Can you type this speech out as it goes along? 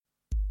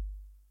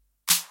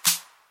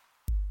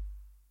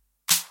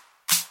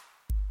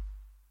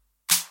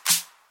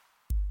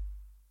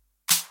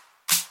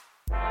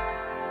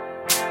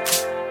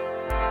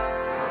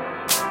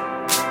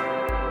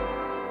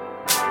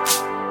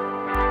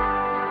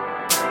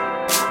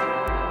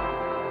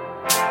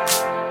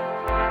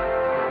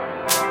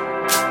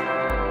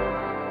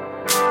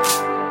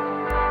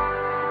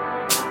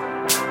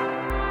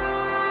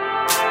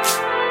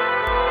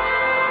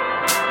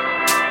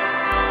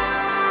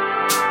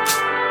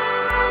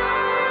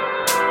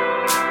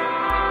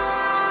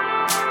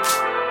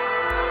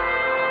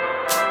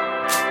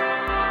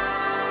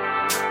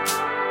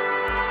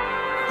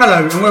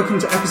Hello and welcome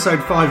to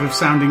episode 5 of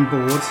Sounding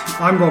Board.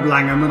 I'm Rob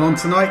Langham, and on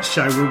tonight's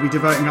show we'll be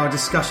devoting our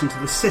discussion to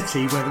the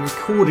city where the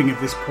recording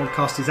of this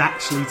podcast is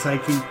actually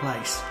taking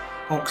place,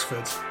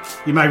 Oxford.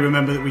 You may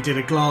remember that we did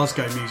a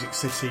Glasgow Music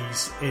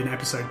Cities in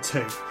episode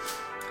 2.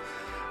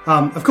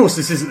 Of course,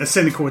 this isn't a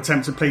cynical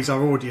attempt to please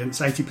our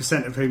audience,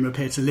 80% of whom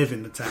appear to live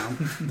in the town.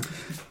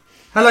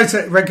 Hello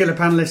to regular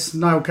panellists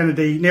Neil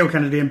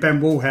Kennedy and Ben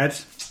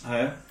Wallhead.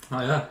 Hiya.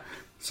 Hiya.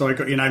 Sorry, I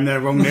got your name there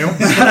wrong, Neil.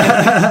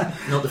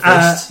 Not the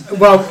first.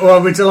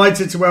 Well, we're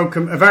delighted to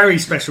welcome a very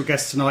special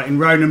guest tonight in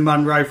Ronan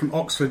Munro from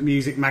Oxford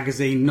music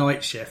magazine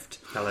Nightshift.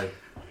 Hello.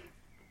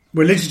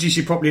 We'll introduce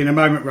you properly in a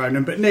moment,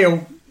 Ronan, but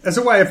Neil, as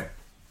a way of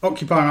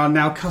occupying our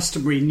now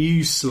customary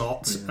news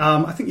slot,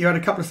 I think you had a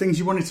couple of things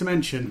you wanted to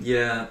mention.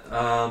 Yeah,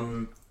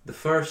 the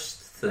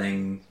first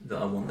thing that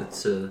I wanted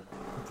to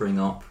bring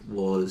up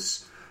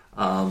was,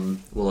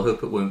 well, I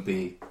hope it won't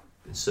be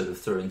sort of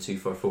thrown too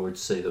far forward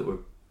to say that we're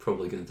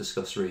probably going to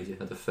discuss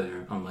Radiohead a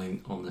fair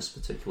amount on this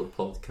particular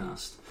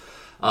podcast.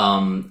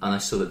 And I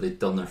saw that they'd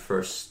done their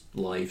first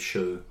live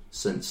show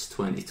since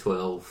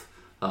 2012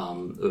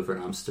 over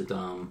in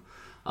Amsterdam.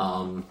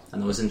 And I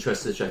was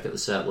interested to check out the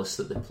set list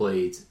that they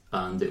played,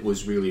 and it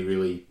was really,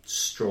 really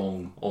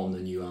strong on the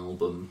new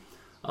album.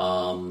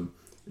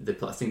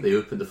 I think they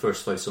opened the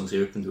first 5 songs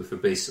they opened with were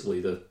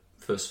basically the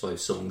first 5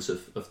 songs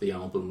of the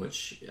album,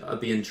 which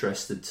I'd be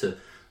interested to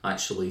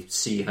actually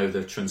see how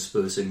they're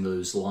transposing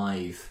those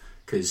live,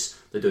 because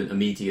they don't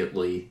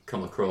immediately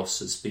come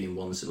across as being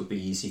ones that would be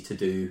easy to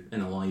do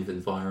in a live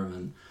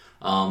environment.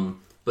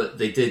 But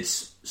they did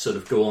sort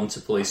of go on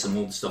to play some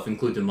old stuff,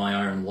 including My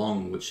Iron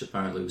Lung, which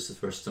apparently was the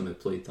first time I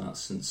played that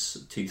since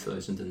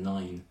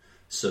 2009.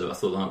 So I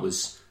thought that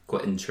was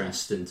quite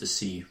interesting to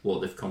see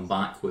what they've come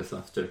back with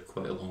after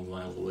quite a long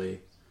while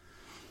away.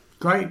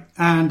 Great,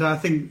 and I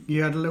think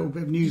you had a little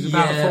bit of news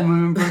about a former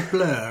member of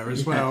Blur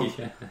as well.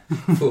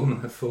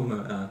 Former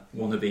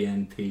wannabe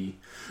NP,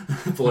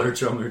 Blur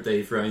drummer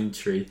Dave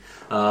Rowntree,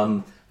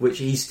 which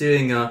he's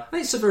doing I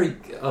think it's a very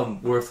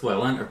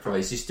worthwhile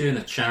enterprise. He's doing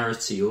a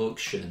charity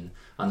auction,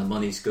 and the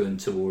money's going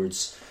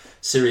towards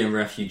Syrian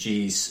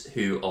refugees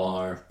who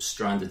are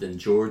stranded in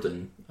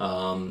Jordan.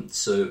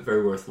 So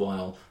very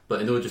worthwhile.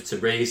 But in order to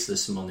raise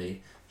this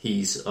money,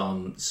 he's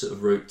sort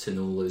of wrote to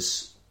all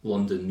his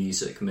London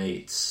music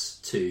mates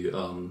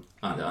to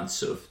and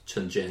sort of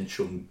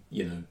tangential,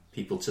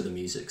 people to the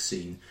music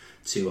scene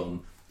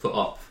to put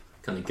up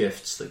kind of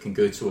gifts that can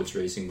go towards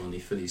raising money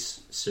for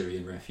these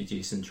Syrian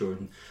refugees in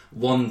Jordan.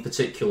 One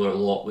particular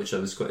lot, which I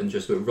was quite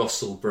interested with,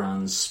 Russell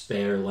Brand's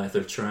spare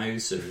leather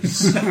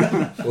trousers,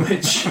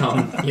 which,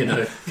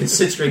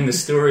 considering the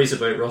stories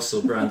about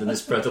Russell Brand and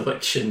his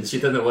predilections, you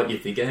don't know what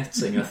you'd be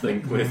getting, I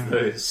think, with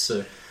those.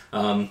 So,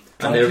 and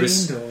there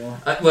was,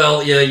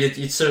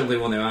 you'd certainly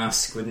want to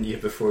ask, wouldn't you,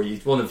 before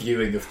you'd want a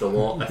viewing of the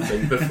lot, I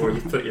think, before you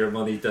put your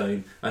money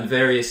down. And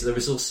there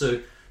was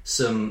also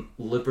some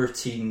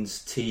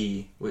Libertines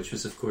tea, which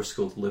was of course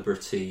called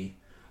Liberty,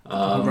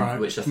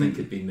 which I think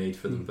had been made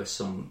for them by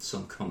some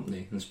company,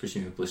 and has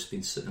presumably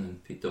been sitting in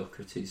Pete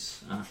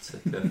Doherty's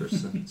attic ever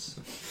since.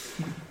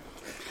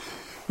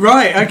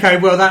 Right, okay,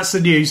 well that's the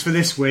news for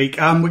this week.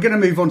 We're going to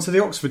move on to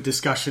the Oxford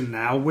discussion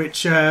now,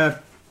 which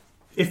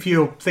if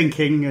you're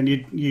thinking and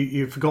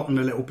you've forgotten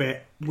a little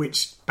bit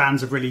which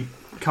bands have really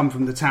come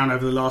from the town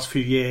over the last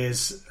few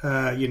years,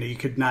 you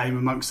could name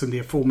amongst them the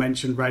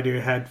aforementioned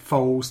Radiohead,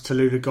 Foals,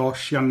 Tallulah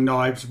Gosh, Young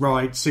Knives,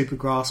 Ride,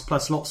 Supergrass,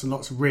 plus lots and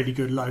lots of really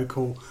good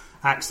local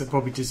acts that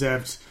probably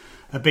deserved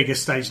a bigger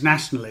stage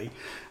nationally.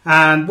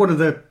 And one of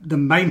the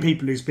main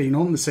people who's been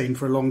on the scene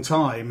for a long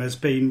time has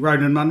been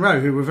Ronan Munro,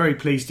 who we're very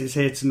pleased is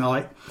here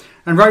tonight.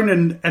 And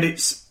Ronan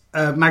edits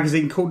a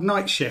magazine called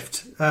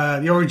Nightshift,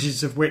 the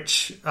origins of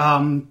which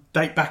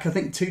date back, I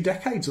think, 2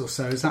 decades or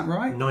so. Is that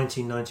right?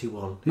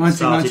 1991.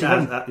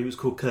 1991. It was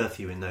called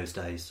Curfew in those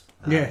days.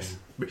 Yes.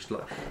 Which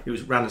it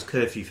was ran as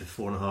Curfew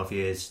for 4.5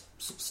 years,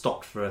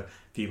 stopped for a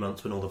few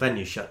months when all the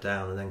venues shut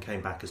down, and then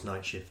came back as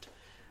Nightshift,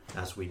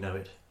 as we know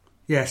it.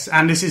 Yes,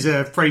 and this is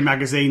a free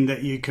magazine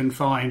that you can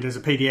find as a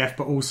PDF,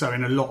 but also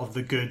in a lot of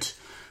the good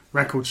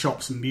record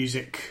shops and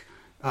music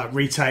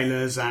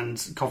retailers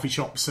and coffee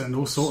shops and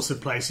all sorts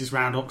of places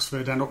around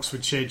Oxford and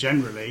Oxfordshire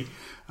generally.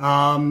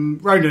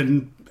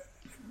 Ronan,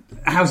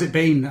 how's it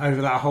been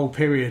over that whole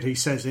period? He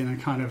says in a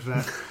kind of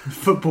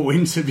football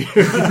interview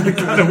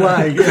kind of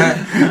way.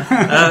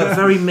 Yeah.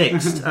 Very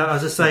mixed.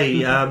 As I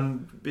say,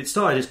 it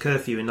started as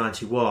Curfew in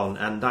 91,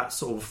 and that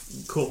sort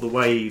of caught the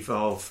wave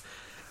of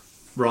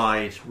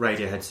Ride,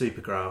 Radiohead,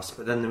 Supergrass.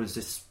 But then there was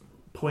this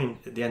point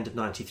at the end of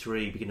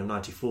 93, beginning of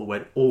 94,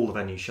 where all the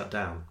venues shut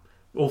down.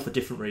 All for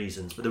different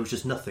reasons, but there was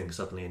just nothing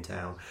suddenly in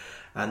town,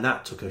 and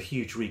that took a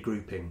huge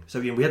regrouping. So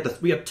we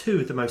had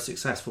 2 of the most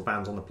successful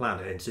bands on the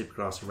planet in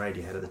Supergrass and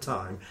Radiohead at the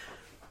time,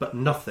 but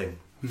nothing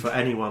for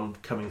anyone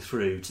coming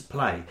through to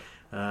play.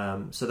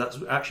 So that's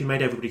actually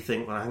made everybody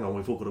think, well, hang on,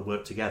 we've all got to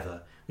work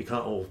together. We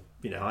can't all,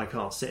 I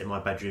can't sit in my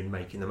bedroom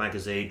making the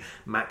magazine.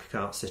 Mac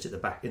can't sit at the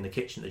back in the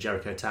kitchen at the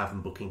Jericho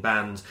Tavern booking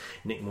bands.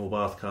 Nick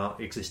Morbarth can't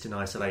exist in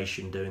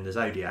isolation doing the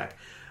Zodiac.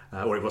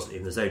 or it wasn't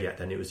even the Zodiac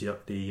then, it was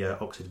the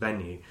Oxford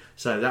venue.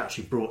 So that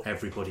actually brought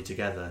everybody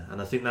together,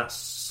 and I think that's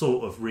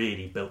sort of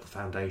really built the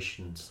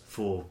foundations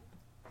for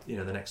the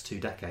next 2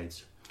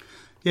 decades.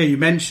 Yeah, you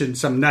mentioned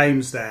some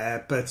names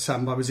there, but I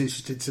was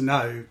interested to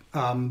know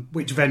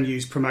which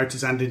venues,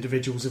 promoters and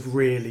individuals have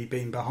really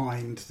been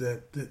behind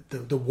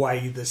the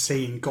way the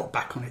scene got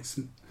back on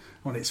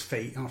its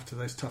feet after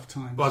those tough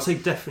times. Well, I'd say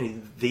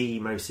definitely the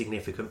most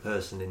significant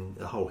person in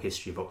the whole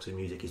history of Oxford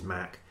music is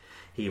Mac.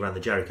 He ran the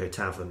Jericho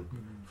Tavern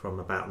from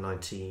about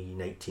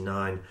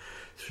 1989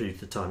 through to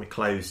the time it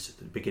closed at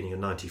the beginning of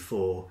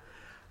 94.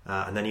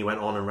 And then he went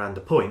on and ran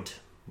The Point,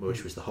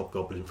 which was the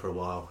Hobgoblin for a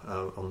while,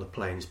 on the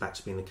planes back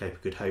to being the Cape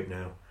of Good Hope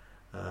now.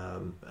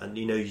 And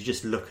you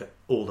just look at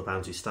all the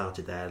bands who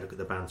started there, look at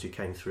the bands who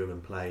came through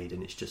and played,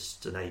 and it's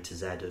just an A to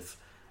Z of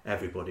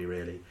everybody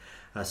really.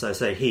 So I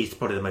say he's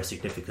probably the most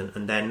significant.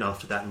 And then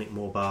after that, Nick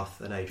Morbath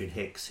and Adrian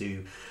Hicks, who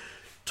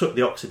took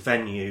the Oxford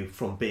venue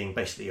from being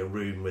basically a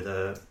room with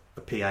a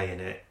PA in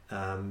it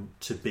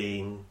to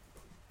being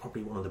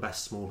probably one of the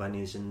best small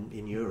venues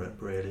in Europe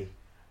really.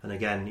 And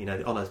again,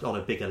 on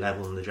a bigger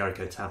level than the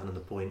Jericho Tavern and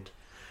the Point.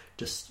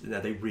 Just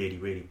they really,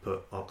 really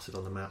put Oxford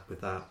on the map with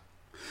that.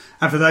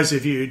 And for those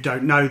of you who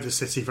don't know the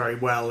city very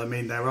well, I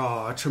mean, there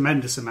are a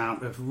tremendous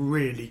amount of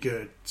really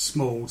good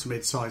small to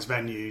mid-sized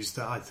venues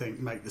that I think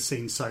make the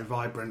scene so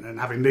vibrant. And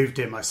having moved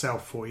here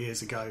myself 4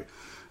 years ago,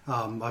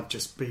 I've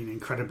just been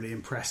incredibly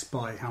impressed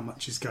by how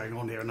much is going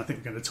on here. And I think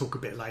we're going to talk a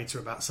bit later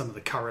about some of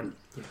the current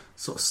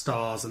sort of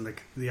stars and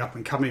the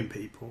up-and-coming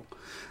people.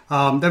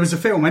 There was a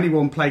film,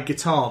 Anyone Played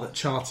Guitar, that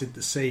charted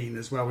the scene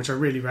as well, which I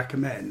really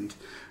recommend.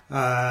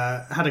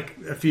 Had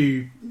a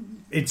few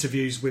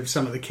interviews with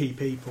some of the key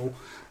people,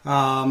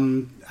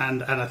 and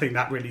I think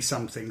that really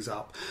summed things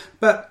up.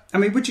 But I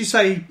mean, would you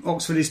say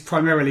Oxford is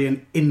primarily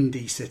an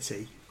indie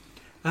city?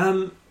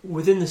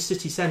 Within the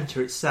city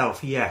centre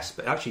itself, yes,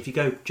 but actually if you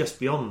go just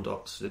beyond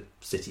Oxford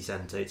city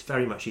centre, it's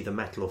very much either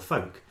metal or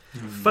folk.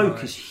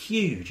 Folk is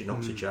huge in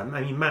Oxfordshire.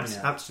 I mean,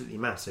 absolutely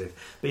massive.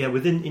 But yeah,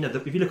 within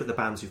if you look at the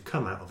bands who've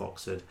come out of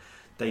Oxford,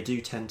 they do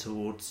tend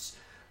towards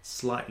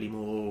slightly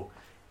more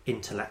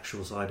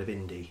intellectual side of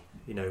indie.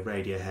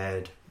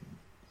 Radiohead,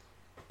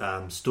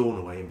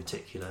 Stornoway in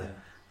particular.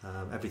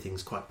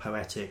 Everything's quite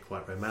poetic,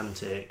 quite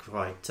romantic,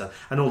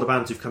 and all the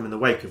bands who've come in the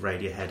wake of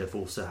Radiohead have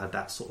also had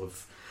that sort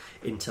of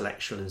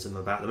intellectualism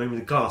about them. I mean,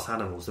 the Glass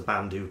Animals, the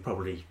band who were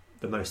probably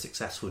the most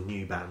successful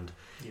new band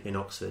in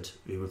Oxford,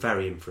 who were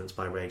very influenced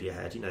by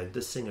Radiohead.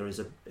 The singer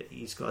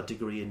he's got a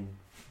degree in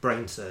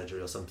brain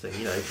surgery or something.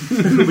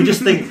 We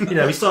just think,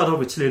 we started off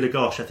with Tallulah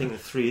Gosh. I think the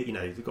 3,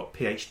 we've got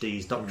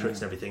PhDs, doctorates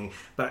and everything,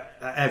 but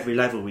at every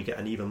level we get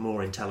an even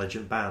more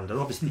intelligent band, and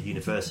obviously the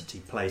university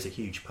plays a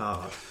huge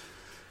part.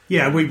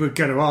 Yeah, we were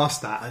going to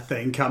ask that, I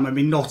think. I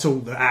mean, not all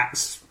the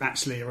acts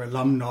actually are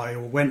alumni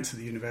or went to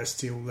the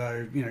university,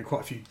 although,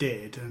 quite a few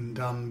did. And,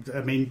 I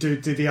mean, do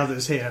the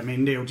others here? I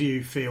mean, Neil, do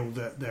you feel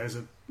that there's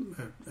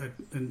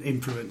an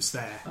influence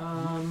there?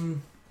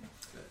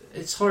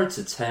 It's hard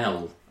to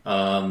tell.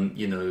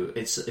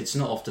 It's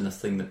not often a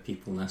thing that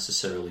people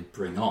necessarily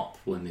bring up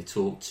when they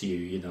talk to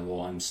you.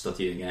 I'm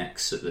studying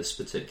X at this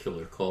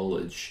particular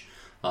college.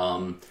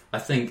 I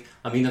think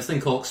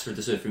Oxford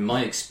is, from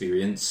my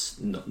experience,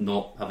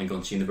 not having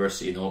gone to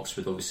university in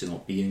Oxford, obviously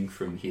not being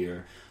from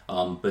here,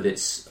 but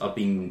I've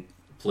been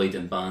played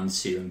in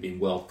bands here and been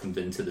welcomed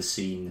into the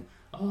scene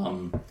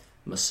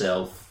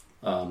myself,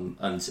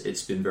 and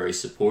it's been very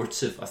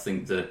supportive. I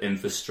think the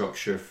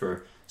infrastructure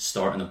for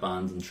starting a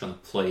band and trying to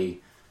play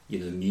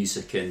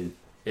music in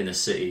a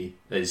city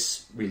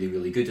is really,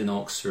 really good in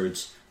Oxford.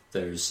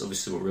 There's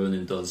obviously what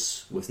Ronan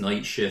does with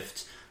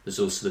Nightshift. There's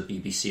also the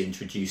BBC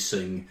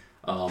introducing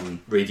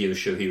radio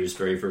show here is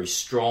very, very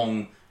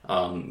strong,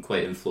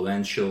 quite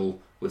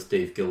influential with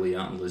Dave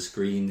Gilliatt and Liz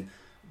Green.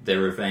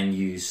 There are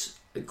venues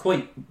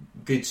quite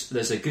good.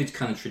 There's a good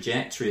kind of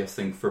trajectory, I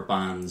think, for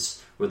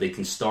bands where they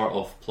can start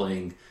off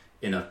playing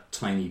in a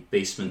tiny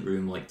basement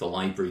room like the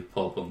Library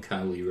Pub on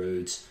Cowley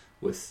Road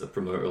with a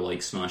promoter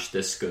like Smash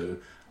Disco,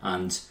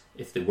 and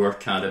if they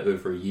work at it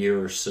over a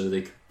year or so,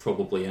 they could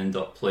probably end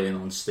up playing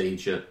on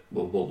stage at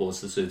what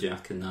was the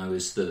Zodiac and now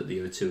is the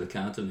O2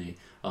 Academy.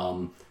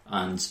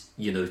 And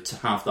to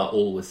have that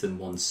all within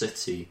one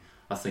city,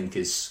 I think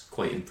is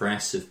quite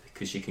impressive,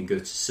 because you can go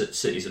to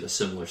cities of a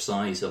similar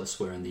size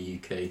elsewhere in the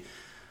UK,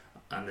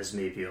 and there's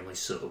maybe only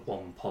sort of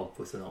one pub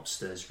with an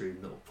upstairs room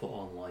that will put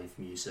on live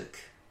music.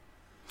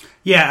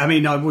 Yeah, I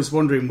mean, I was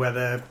wondering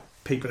whether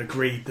people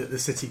agreed that the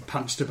city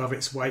punched above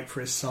its weight for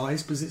its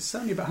size, because it's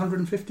only about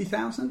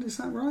 150,000, is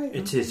that right?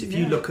 It is. If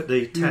you look at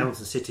the towns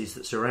and cities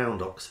that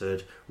surround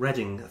Oxford,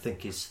 Reading, I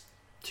think, is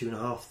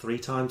 2.5, 3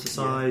 times the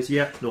size.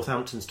 Yeah.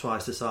 Northampton's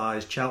twice the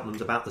size.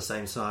 Cheltenham's about the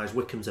same size.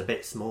 Wickham's a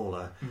bit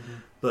smaller. Mm-hmm.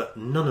 But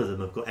none of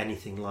them have got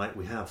anything like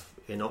we have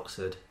in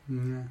Oxford.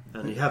 Mm-hmm.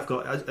 And you have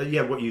got,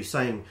 what you're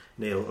saying,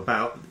 Neil,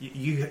 about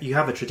you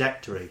have a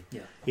trajectory.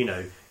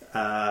 Yeah.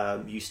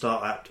 You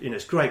start at,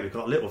 it's great. We've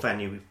got a little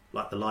venue,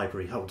 like the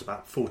library holds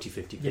about 40,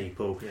 50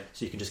 people,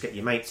 so you can just get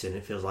your mates in.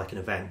 It feels like an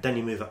event. Then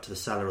you move up to the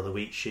cellar or the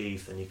wheat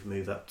sheaf, and you can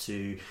move up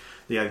to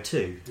the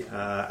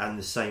O2. And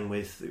the same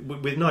with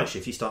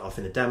Nightshift. You start off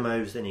in the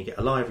demos, then you get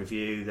a live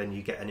review, then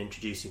you get an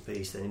introducing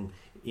piece, then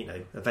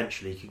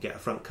eventually you can get a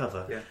front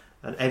cover. Yeah.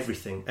 And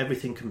everything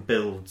can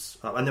build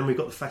up. And then we've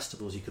got the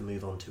festivals you can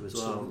move on to as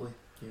well. Absolutely.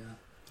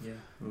 Yeah.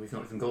 Well, we've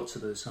not even got to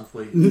those, have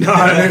we? No.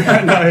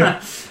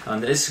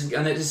 And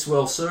it is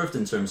well served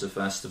in terms of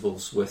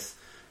festivals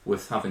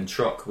with having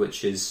truck,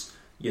 which is,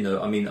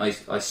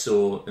 I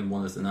saw in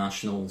one of the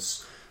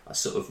nationals a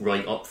sort of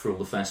write up for all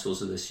the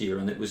festivals of this year,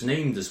 and it was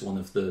named as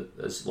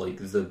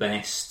the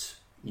best,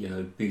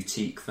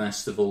 boutique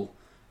festival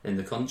in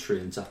the country,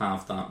 and to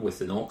have that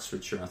within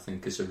Oxfordshire, I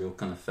think, is a real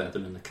kind of feather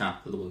in the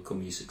cap of the local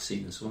music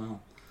scene as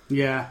well.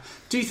 Yeah.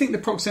 Do you think the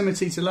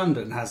proximity to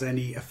London has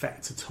any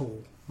effect at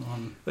all?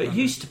 But it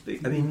used to be,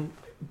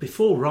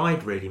 before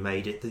Ride really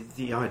made it,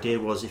 the idea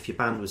was if your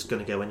band was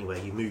going to go anywhere,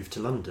 you moved to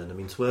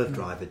London. Swerve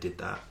Driver did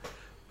that.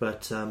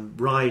 But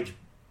Ride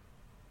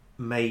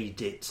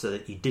made it so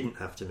that you didn't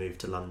have to move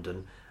to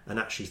London, and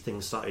actually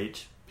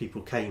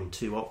people came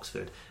to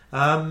Oxford.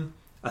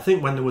 I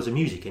think when there was a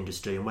music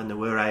industry and when there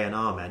were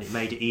A&R men, it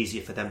made it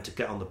easier for them to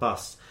get on the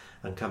bus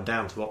and come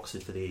down to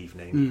Oxford for the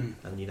evening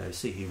and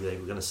see who they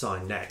were going to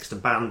sign next.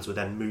 And bands were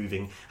then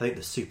moving. I think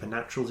the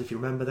Supernaturals, if you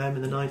remember them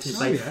in the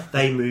 90s,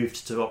 they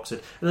moved to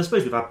Oxford. And I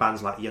suppose we've had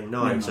bands like Young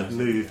Knives have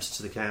moved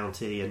to the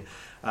county. And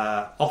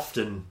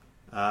often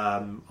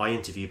I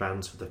interview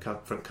bands for the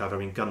front cover.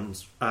 Gunning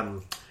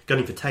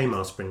for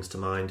Tamar springs to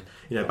mind.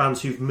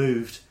 Bands who've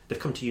moved, they've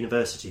come to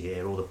university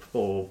here,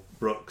 or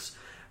Brooks,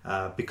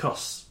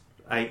 because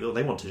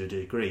they want to do a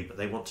degree, but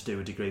they want to do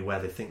a degree where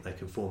they think they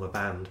can form a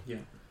band.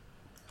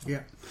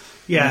 Yeah.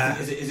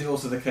 Is it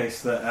also the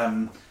case that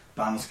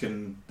bands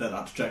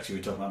that trajectory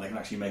we're talking about, they can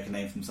actually make a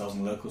name for themselves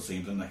in the local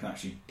scenes, and they can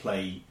actually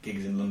play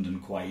gigs in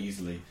London quite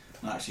easily?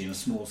 And actually, in a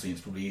small scene,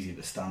 it's probably easier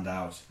to stand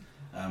out,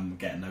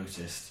 get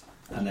noticed,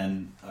 and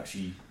then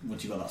actually,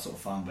 once you've got that sort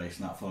of fan base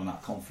and that following,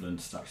 that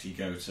confidence to actually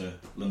go to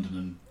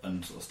London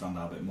and sort of stand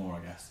out a bit more,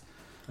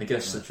 I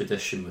guess. The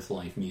tradition with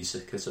live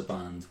music as a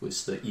band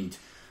was that you'd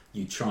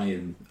try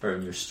and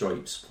earn your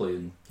stripes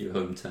playing your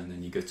hometown,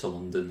 and you go to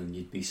London and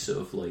you'd be sort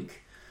of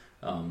like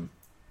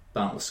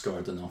battle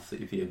scarred enough that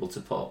you'd be able to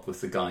put up with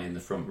the guy in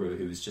the front row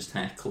who was just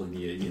heckling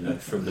you,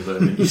 from the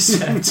moment you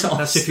stepped off.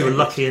 That's if you were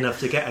lucky enough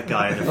to get a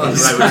guy in the front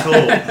row at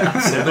all.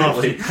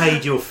 Absolutely. You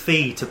paid your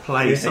fee to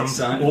play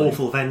some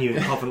awful venue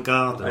in Covent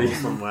Garden or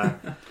somewhere.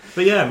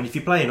 But if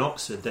you play in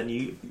Oxford, then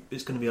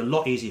it's going to be a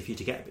lot easier for you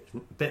to get a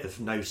bit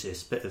of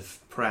notice, bit of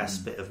press,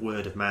 bit of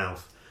word of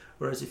mouth.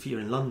 Whereas if you're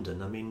in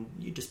London,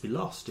 you'd just be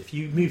lost. If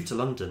you move to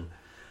London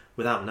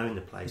without knowing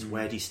the place,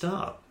 where do you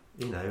start?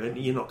 And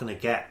you're not going to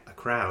get a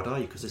crowd, are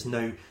you? Because there's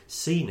no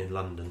scene in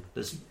London.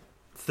 There's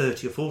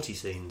 30 or 40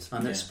 scenes.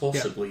 And it's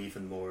possibly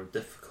even more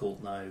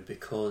difficult now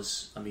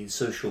because,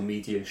 social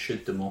media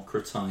should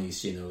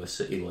democratise, a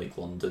city like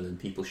London, and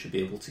people should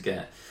be able to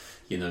get,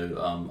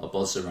 a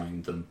buzz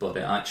around them. But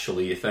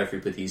if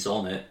everybody's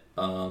on it,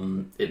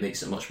 it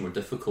makes it much more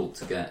difficult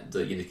to get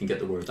you can get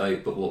the word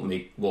out. But what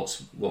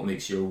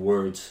makes your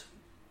word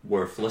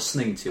worth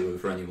listening to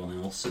over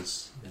anyone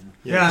else's?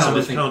 You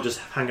can't just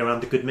hang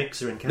around the Good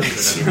Mixer in Camden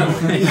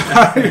anymore.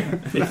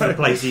 If the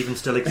place even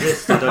still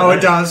exists. It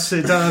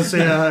does.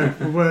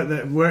 Yeah,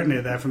 worked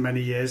near there for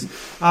many years.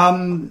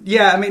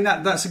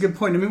 That's a good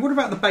point. What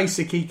about the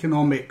basic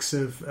economics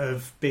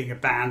of being a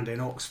band in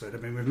Oxford?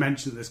 We've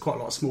mentioned there's quite a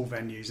lot of small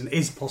venues, and it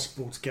is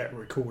possible to get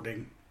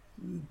recording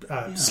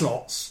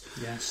slots.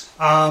 Yes.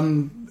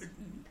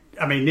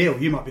 Neil,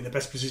 you might be in the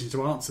best position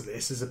to answer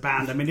this as a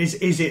band.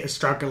 Is it a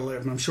struggle?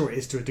 I'm sure it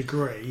is to a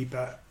degree,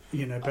 but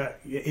but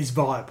it is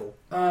viable.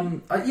 I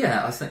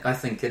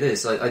think it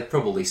is. I'd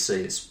probably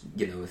say it's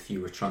if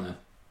you were trying to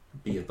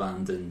be a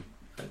band in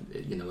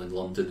in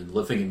London and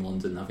living in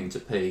London, having to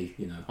pay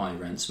high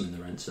rents. The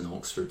rents in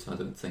Oxford, I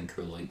don't think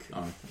are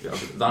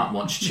that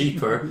much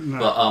cheaper. No.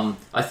 But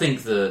I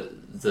think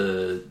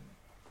the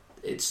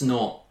it's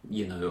not,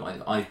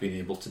 I've been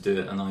able to do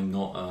it, and I'm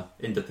not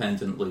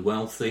independently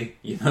wealthy,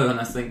 and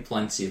I think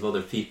plenty of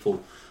other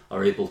people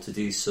are able to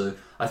do so.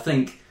 I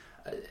think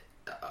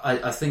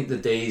the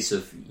days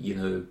of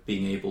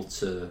being able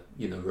to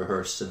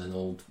rehearse in an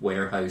old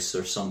warehouse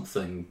or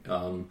something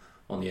on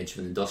the edge of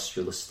an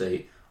industrial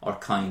estate are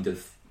kind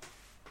of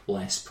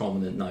less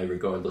prominent now,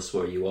 regardless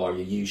where you are.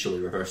 You're usually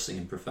rehearsing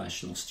in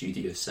professional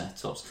studio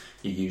setups.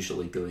 You're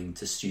usually going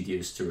to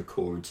studios to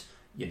record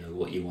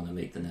what you want to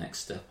make the next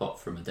step up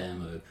from a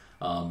demo.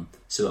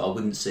 So I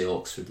wouldn't say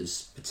Oxford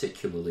is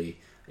particularly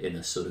in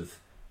a sort of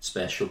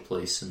special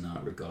place in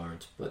that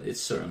regard, but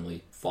it's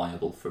certainly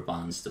viable for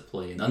bands to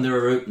play in, and there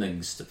are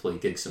openings to play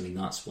gigs.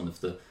 That's one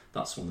of the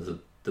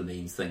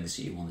main things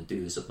that you want to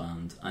do as a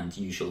band, and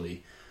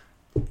usually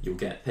you'll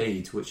get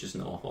paid, which is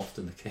not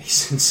often the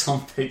case in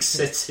some big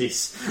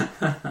cities.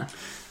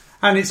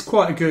 And it's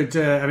quite a good...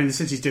 I mean, the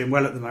city's doing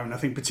well at the moment. I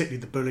think particularly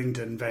the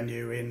Bullingdon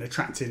venue in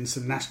attracting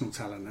some national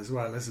talent as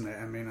well, isn't it?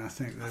 I mean, I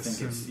think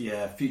it's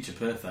future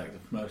perfect. The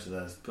promoter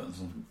there's putting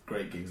some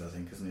great gigs, I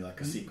think, isn't he?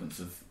 Like a sequence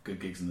of good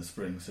gigs in the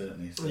spring,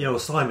 certainly. So. Yeah, well,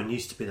 Simon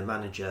used to be the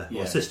manager,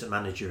 or assistant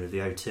manager of the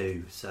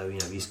O2, so,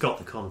 he's got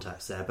the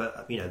contacts there.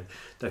 But,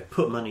 they've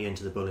put money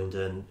into the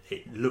Bullingdon.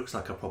 It looks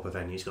like a proper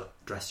venue. It's got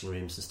dressing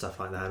rooms and stuff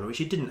like that, which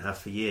it didn't have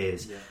for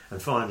years. Yeah.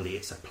 And finally,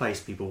 it's a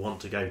place people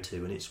want to go to,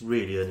 and it's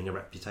really earning a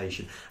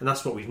reputation. And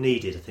that's what we've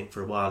needed, I think,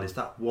 for a while, is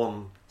that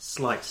one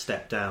slight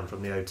step down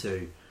from the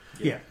O2.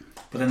 Yeah.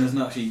 But then there's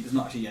not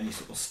actually any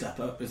sort of step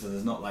up, is there?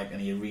 There's not like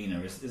any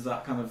arena. Is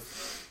that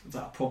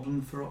a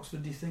problem for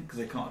Oxford, do you think? Because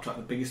they can't attract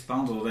the biggest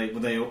bands, or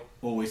would they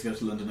always go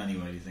to London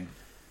anyway, do you think?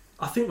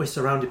 I think we're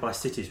surrounded by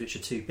cities which are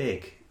too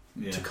big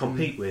to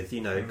compete with,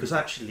 because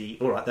actually,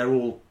 all right, they're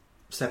all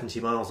 70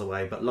 miles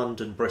away, but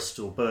London,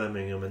 Bristol,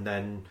 Birmingham, and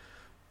then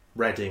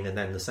Reading, and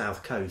then the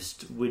South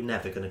Coast, we're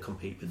never going to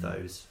compete with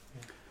those.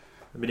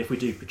 I mean, if we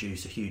do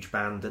produce a huge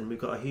band, then we've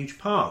got a huge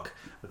park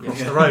across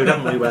the road,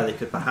 haven't we, where they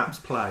could perhaps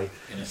play.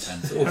 In a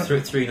sense. Or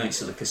 3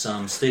 nights at the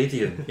Kassam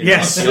Stadium.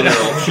 Yes. That's the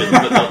other option,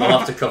 but they'll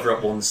have to cover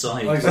up one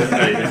side.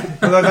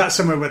 Although that's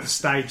somewhere where the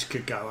stage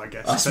could go, I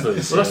guess. I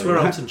suppose. Well, that's where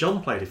Elton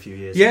John played a few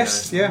years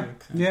ago.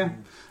 Yeah.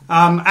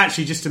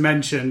 Actually, just to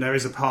mention, there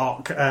is a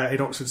park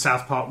in Oxford,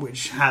 South Park,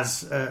 which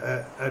has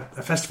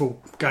a festival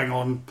going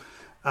on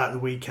at the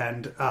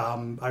weekend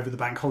over the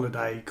bank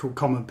holiday called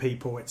Common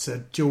People. It's a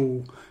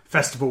dual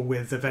festival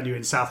with a venue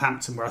in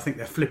Southampton where I think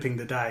they're flipping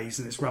the days,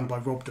 and it's run by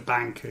Rob de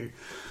Bank, who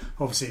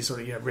obviously is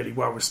a really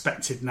well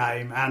respected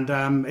name,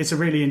 and it's a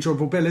really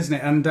enjoyable bill, isn't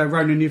it? And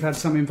Ronan, you've had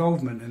some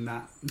involvement in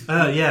that.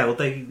 Well,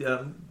 they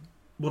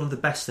one of the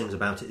best things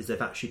about it is they've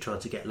actually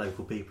tried to get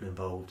local people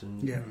involved,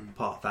 and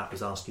part of that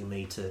was asking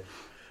me to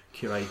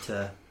curate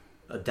a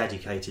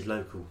dedicated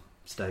local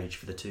stage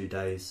for the 2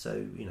 days,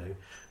 so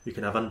we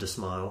can have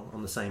Undersmile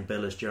on the same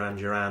bill as Duran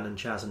Duran and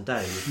Chaz and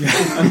Dave.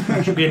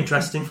 It should be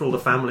interesting for all the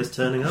families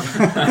turning up.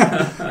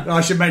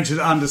 I should mention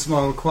that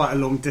Undersmile quite a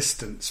long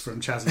distance from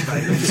Chaz and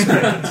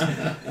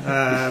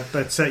Dave.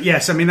 But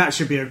yes, I mean, that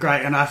should be a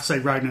great, and I have to say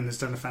Ronan has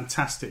done a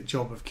fantastic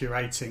job of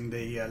curating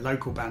the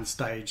local band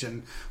stage,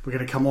 and we're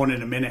going to come on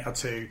in a minute or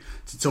two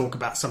to talk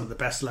about some of the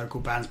best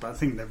local bands, but I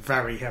think they're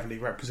very heavily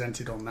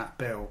represented on that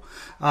bill.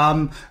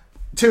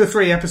 2 or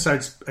 3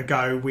 episodes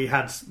ago, we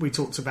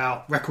talked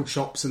about record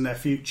shops and their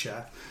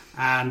future,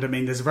 and I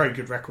mean, there's a very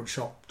good record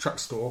shop truck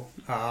store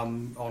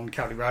on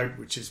Cowley Road,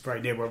 which is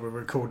very near where we're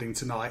recording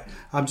tonight.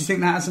 Do you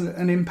think that has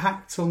an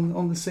impact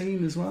on the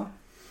scene as well?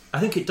 I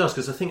think it does,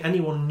 because I think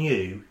anyone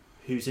new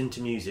who's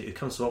into music who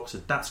comes to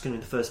Oxford, that's going to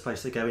be the first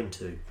place they go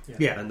into.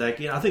 Yeah. And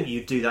I think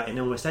you'd do that in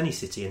almost any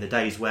city in the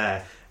days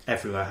where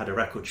everywhere had a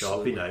record shop.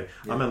 I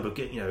remember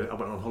I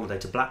went on holiday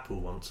to Blackpool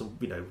once, and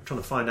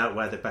trying to find out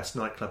where the best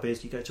nightclub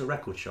is, you go to a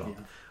record shop.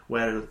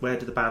 Where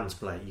do the bands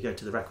play? You go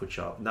to the record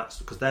shop, and that's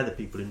because they're the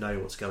people who know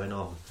what's going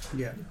on.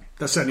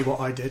 That's certainly what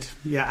I did.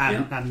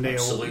 And Neil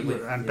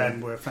absolutely. And Ben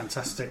were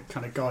fantastic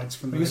kind of guides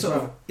for me. We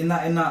were in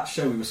that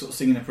show, we were sort of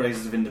singing the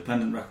praises of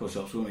independent record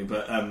shops, weren't we?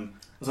 But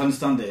as I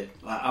understand it,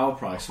 Our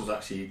Price was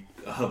actually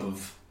a hub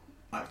of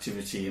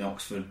activity in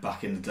Oxford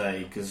back in the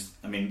day, because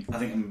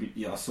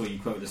I saw you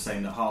quoted as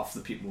saying that half the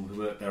people who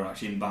work there are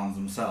actually in bands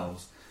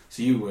themselves.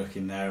 So you were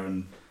working there,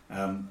 and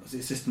was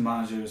it assistant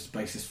manager, was the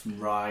bassist from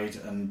Ride,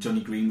 and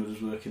Johnny Greenwood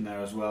was working there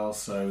as well.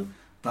 So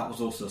that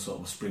was also sort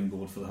of a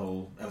springboard for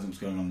everything that's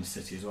going on in the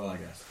city as well, I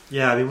guess.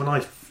 Yeah, I mean, when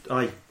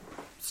I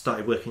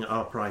started working at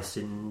Our Price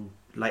in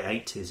late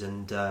 80s,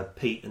 and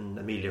Pete and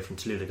Amelia from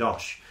Tallulah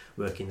Gosh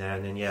working there,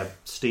 and then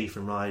Steve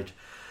from Ride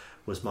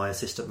was my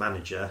assistant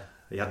manager.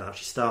 He hadn't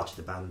actually started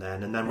the band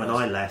then, and then when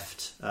I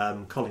left,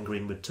 Colin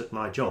Greenwood took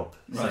my job,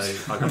 so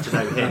I got to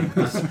know him.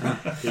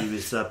 He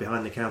was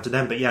behind the counter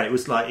then, but it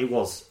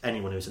was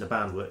anyone who was in a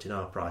band worked in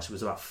Our Price. It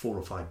was about 4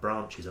 or 5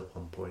 branches at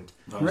one point.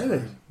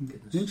 Really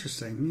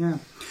interesting, yeah.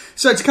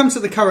 So to come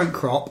to the current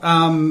crop,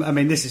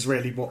 this is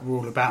really what we're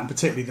all about, and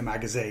particularly the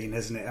magazine,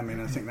 isn't it? I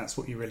mean, I think that's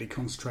what you really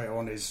concentrate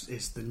on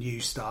is the new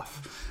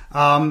stuff.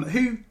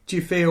 Who do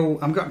you feel?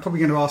 I'm probably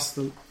going to ask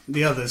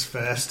the others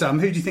first. Who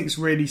do you think's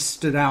really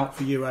stood out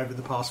for you over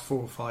the past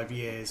 4 or 5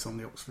 years on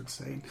the Oxford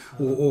scene,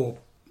 or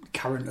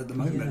current at the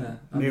moment?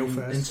 Neil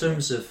first. In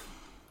terms of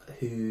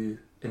who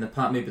in the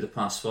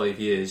past 5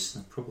 years,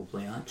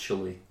 probably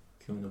actually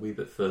coming a wee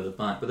bit further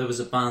back. But there was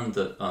a band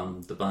that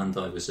the band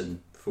I was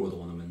in before the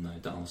one I'm in now,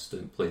 Dallas,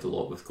 played a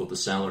lot with, called the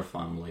Cellar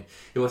Family,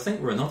 who I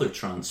think were another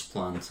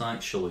transplant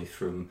actually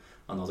from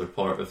another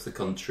part of the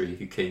country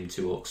who came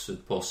to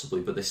Oxford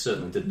possibly, but they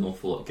certainly did an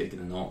awful lot of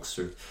gigging in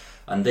Oxford.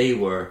 And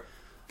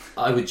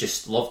I would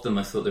just love them.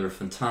 I thought they were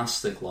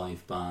fantastic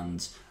live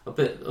bands, a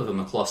bit of a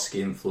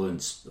McCluskey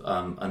influence,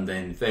 and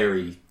then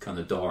very kind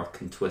of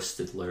dark and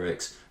twisted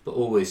lyrics, but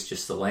always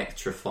just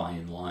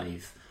electrifying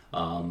live,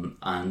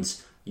 and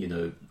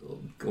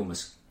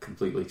almost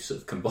completely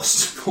sort of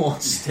combustible on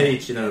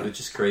stage. It was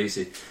just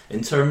crazy.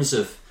 In terms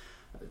of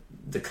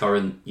the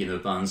current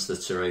bands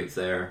that are out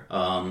there,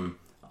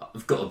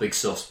 I've got a big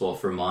soft spot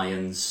for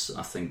Mayans.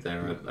 I think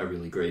they're a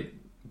really great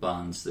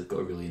bands. They've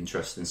got a really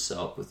interesting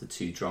setup with the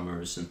two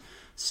drummers and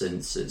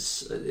synths.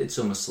 It's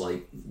almost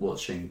like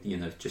watching,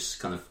 just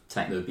kind of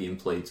techno being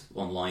played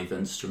on live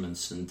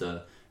instruments, and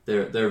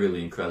they're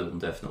really incredible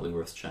and definitely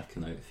worth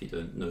checking out if you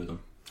don't know them.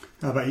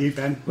 How about you,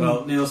 Ben?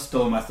 Well, Neil's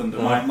stole my thunder.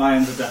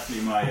 Mine are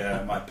definitely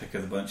my pick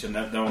of the bunch, and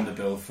they're on the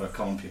bill for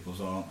Common People as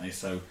well, aren't they?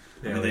 So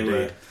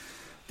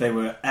they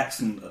were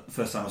excellent the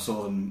first time I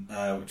saw them,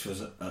 which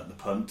was at the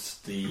Punt,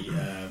 the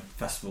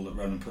festival that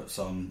Ronan puts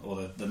on,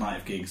 or the night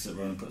of gigs that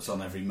Ronan puts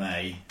on every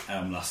May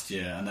last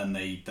year, and then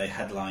they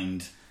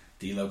headlined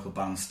the local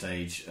band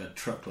stage at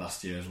Truck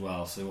last year as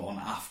well. So they were on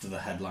after the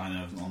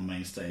headliner on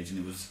main stage, and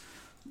it was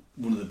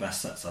one of the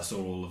best sets I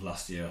saw all of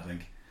last year, I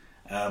think.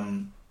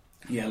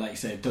 Like you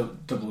say,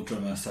 double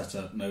drummer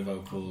setup, no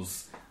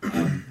vocals.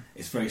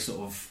 It's very sort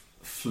of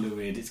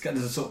fluid.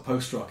 There's a sort of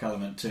post-rock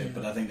element to it,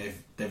 but I think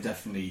they've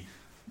definitely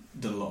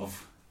done a lot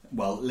of,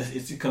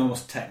 it's kind of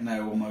almost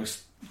techno,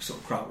 almost sort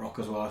of krautrock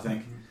as well, I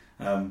think.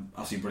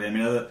 Absolutely brilliant. I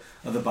mean,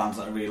 other bands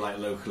that I really like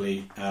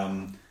locally,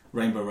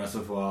 Rainbow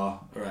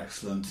Reservoir are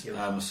excellent. Sort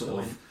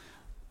of,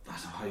 I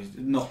don't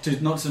know,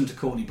 not similar to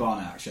Courtney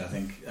Barnett, actually. I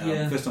think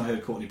first time I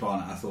heard Courtney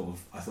Barnett, I thought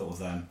of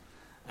them.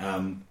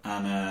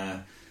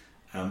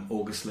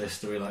 August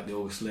List, I really like the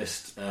August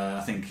List.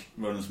 I think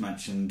Ronan's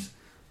mentioned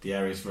the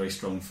area is very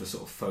strong for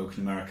sort of folk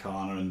and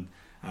Americana,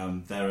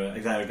 and they're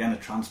again a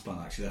transplant.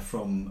 Actually, they're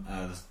from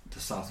the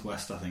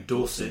southwest, I think.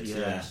 Dorset,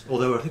 yes.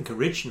 Although I think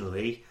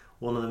originally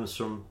one of them was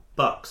from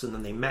Bucks, and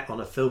then they met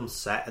on a film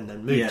set, and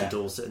then moved to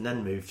Dorset, and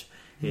then moved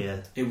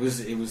here.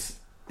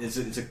 It's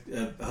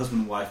a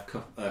husband and wife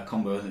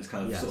combo, and it's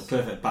kind of sort of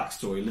perfect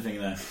backstory. Living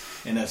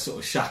in a sort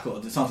of shack, or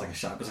it sounds like a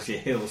shack, but it's actually a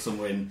hill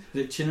somewhere in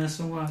Chinnor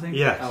somewhere, I think.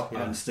 Out in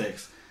the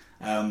sticks.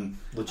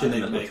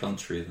 Legitimate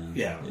country then.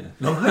 Yeah.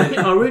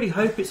 I really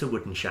hope it's a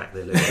wooden shack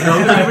they live in.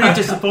 I'm really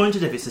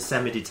disappointed if it's a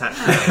semi-detached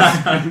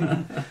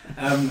house.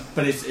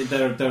 But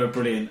they're a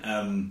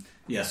brilliant,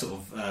 sort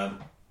of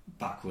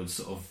backwards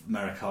sort of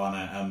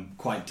Americana,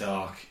 quite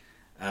dark.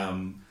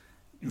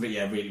 Really,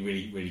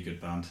 really, really good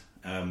band.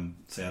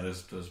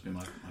 Those have been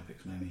my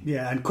picks mainly.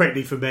 Yeah, and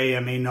quickly for me, I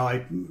mean,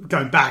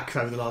 going back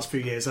over the last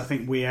few years, I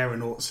think We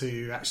Aeronauts,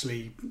 who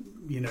actually,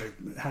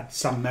 had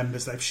some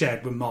members they've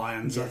shared with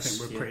Mayans, I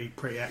think were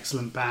pretty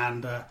excellent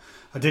band.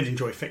 I did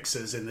enjoy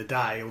Fixers in the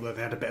day, although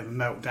they had a bit of a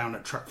meltdown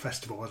at Truck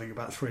Festival, I think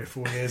about 3 or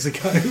 4 years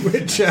ago,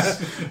 which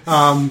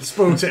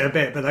spoilt it a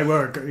bit. But they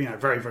were, a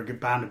very, very good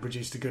band and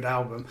produced a good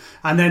album.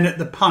 And then at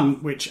the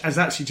Punt, which has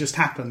actually just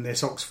happened,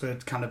 this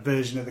Oxford kind of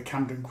version of the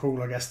Camden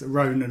Crawl, I guess, that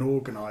Ronan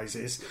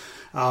organises,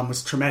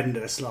 was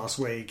tremendous last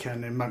week.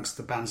 And amongst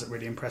the bands that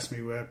really impressed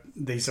me were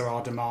These Are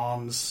Our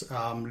Demands,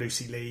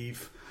 Lucy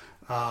Leave,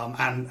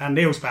 and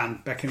Neil's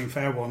band, Beckoning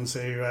Fair Ones,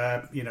 who,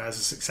 as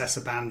a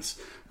successor band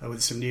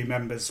with some new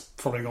members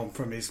following on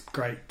from his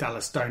great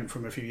Dallas Don't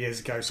from a few years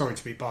ago. Sorry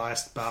to be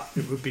biased, but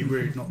it would be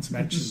rude not to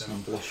mention them.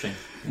 I'm blushing.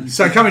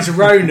 So coming to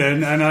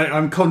Ronan, and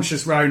I'm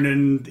conscious,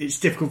 Ronan, it's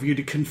difficult for you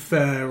to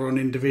confer on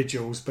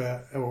individuals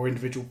or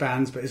individual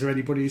bands, but is there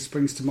anybody who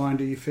springs to mind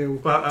who you feel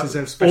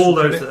deserves special all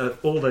credit?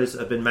 All those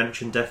that have been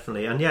mentioned,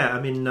 definitely. And I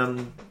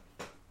mean...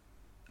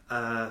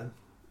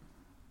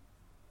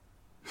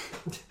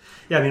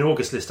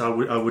 August List, I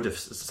would have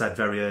said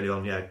very early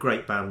on,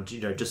 great band,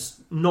 just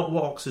not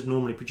what Oxford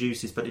normally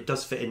produces, but it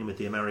does fit in with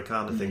the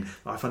Americana thing.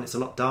 I find it's a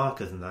lot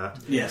darker than that.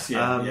 Yes,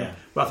 But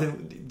I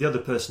think the other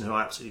person who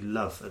I absolutely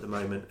love at the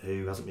moment,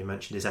 who hasn't been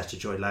mentioned, is Etta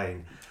Joy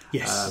Lane.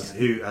 Yes.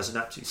 Who has an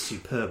absolutely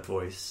superb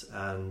voice.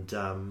 And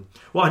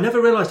what I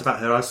never realised about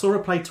her, I saw her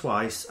play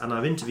twice, and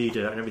I've interviewed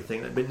her and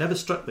everything, but it never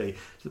struck me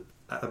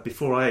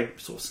before I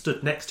sort of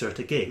stood next to her at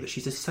a gig that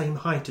she's the same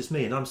height as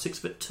me, and I'm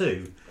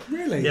 6'2".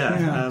 Really?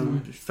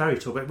 Very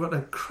tall, but an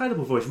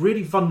incredible voice,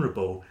 really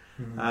vulnerable.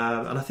 And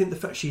I think the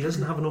fact she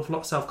doesn't have an awful lot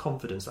of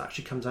self-confidence that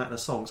actually comes out in her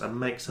songs and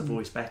makes her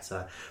voice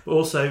better. But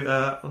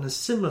also, on a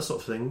similar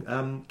sort of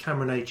thing,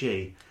 Cameron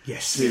A.G.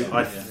 Yes. Who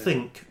I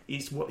think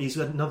he's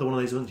another one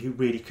of those ones who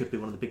really could be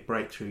one of the big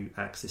breakthrough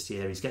acts this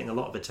year. He's getting a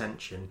lot of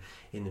attention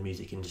in the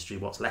music industry,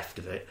 what's left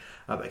of it.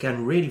 But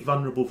again, really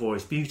vulnerable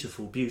voice,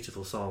 beautiful,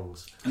 beautiful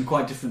songs. And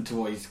quite different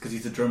to because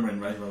he's the drummer in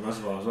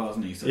Reservoir as well,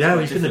 isn't he? So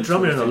he's been the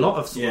drummer in a lot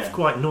of sort of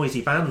quite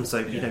noisy bands.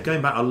 So,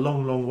 going back a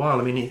long, long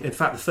while. I mean, in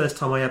fact, the first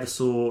time I ever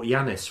saw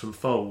Yanis from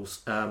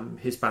Foals,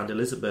 his band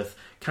Elizabeth,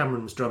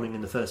 Cameron was drumming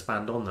in the first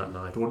band on that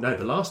night. Or no,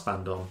 the last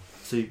band on.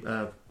 So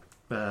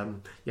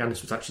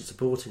Yanis was actually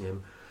supporting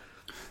him.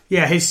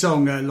 Yeah, his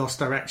song Lost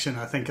Direction,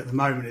 I think at the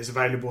moment is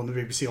available on the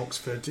BBC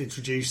Oxford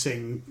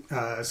Introducing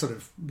sort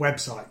of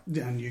website,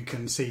 and you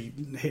can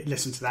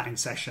listen to that in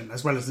session,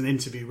 as well as an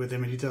interview with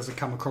him, and he does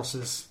come across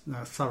as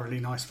a thoroughly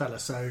nice fella.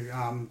 So,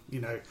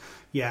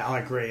 I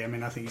agree. I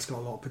mean, I think he's got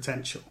a lot of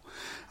potential.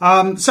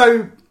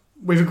 So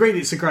we've agreed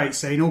it's a great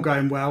scene, all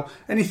going well.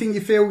 Anything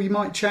you feel you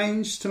might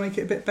change to make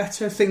it a bit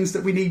better? Things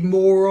that we need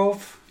more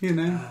of,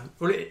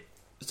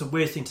 It's a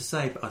weird thing to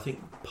say, but I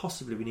think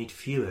possibly we need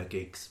fewer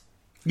gigs.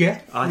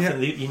 Yeah, I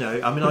think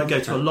I go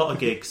to a lot of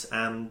gigs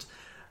and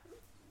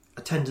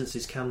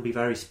attendances can be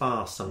very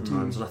sparse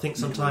sometimes, and I think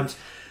sometimes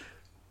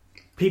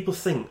people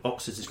think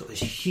Oxford has got this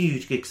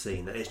huge gig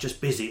scene that it's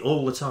just busy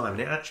all the time,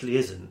 and it actually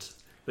isn't.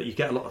 But you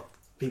get a lot of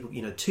people,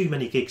 too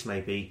many gigs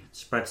maybe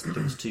spreads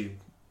things too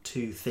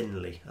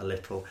thinly a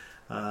little.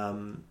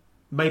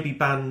 Maybe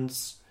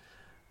bands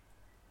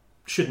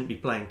shouldn't be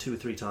playing 2 or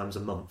 3 times a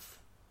month.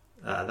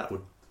 That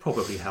would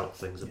probably help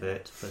things a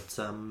bit. But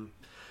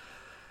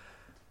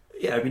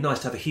it'd be nice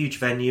to have a huge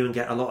venue and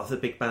get a lot of the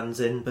big bands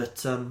in.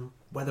 But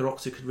whether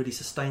Oxford could really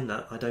sustain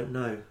that, I don't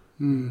know.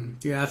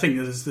 Yeah, I think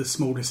the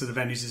smallness of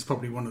the venues is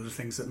probably one of the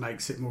things that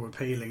makes it more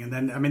appealing. And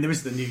then, there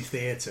is the new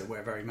theatre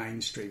where very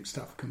mainstream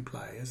stuff can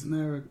play, isn't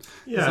there?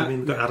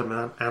 We've got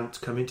Adam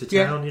Ant coming to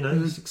town,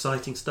 it's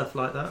exciting stuff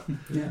like that.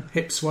 Yeah,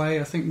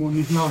 Hipsway, I think,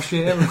 won last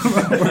year.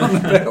 We're on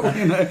the bill,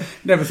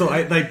 Never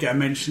thought they'd get a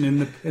mention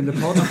in the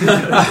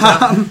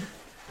pod.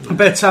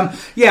 But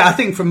I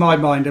think from my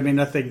mind,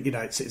 I think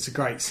it's a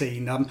great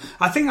scene.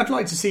 I think I'd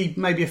like to see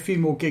maybe a few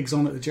more gigs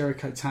on at the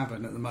Jericho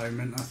Tavern at the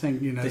moment. I think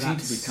they seem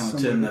to be kind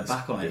of turning their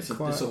back on it. So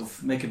they sort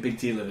of make a big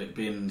deal of it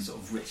being sort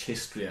of rich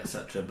history,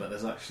 etc. But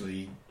they're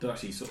actually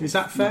sort of. Is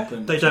that fair?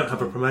 They don't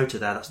have a promoter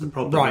there. That's the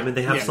problem. Right.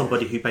 They have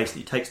somebody who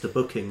basically takes the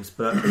bookings,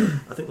 but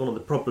I think one of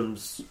the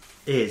problems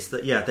is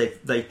that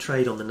they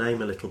trade on the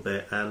name a little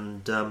bit,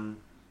 and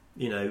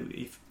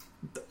if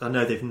I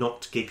know they've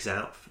knocked gigs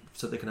out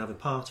so they can have a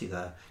party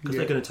there because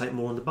they're going to take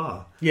more on the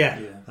bar.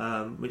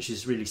 Which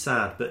is really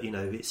sad. But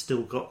it's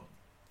still got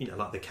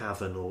like the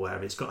Cavern or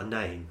wherever, it's got a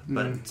name.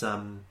 But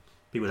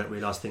people don't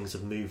realise things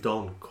have moved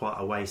on quite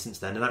a way since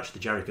then. And actually,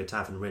 the Jericho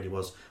Tavern really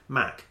was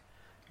Mac,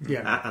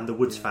 and the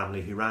Woods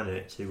family who ran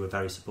it, who were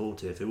very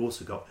supportive, who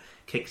also got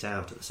kicked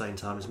out at the same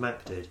time as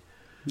Mac did.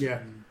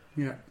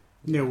 Neil,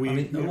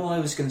 I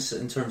was going to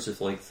say in terms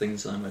of like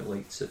things I might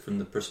like to, from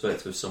the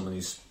perspective of someone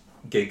who's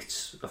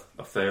gigged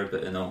a fair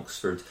bit in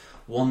Oxford.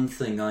 One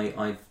thing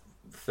I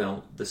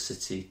felt the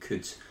city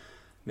could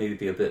maybe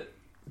be a bit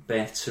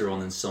better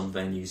on in some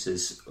venues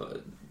is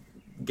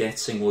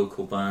getting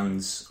local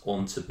bands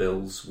onto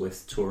bills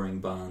with touring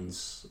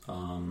bands.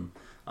 And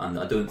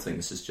I don't think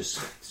this is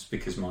just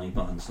because my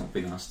band's not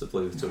being asked to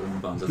play with touring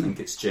bands. I think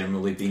it's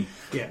generally been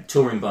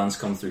touring bands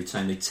come through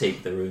town, they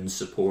take their own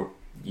support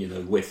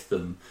with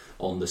them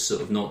on the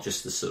sort of, not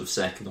just the sort of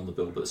second on the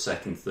bill, but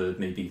second, third,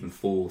 maybe even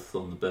fourth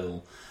on the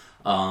bill.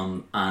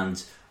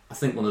 And I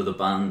think one of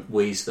the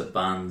ways that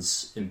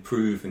bands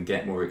improve and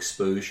get more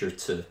exposure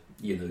to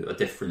a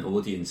different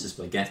audience is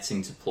by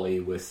getting to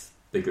play with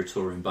bigger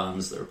touring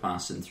bands that are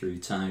passing through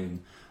town.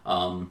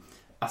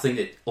 I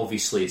think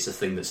obviously it's a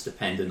thing that's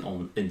dependent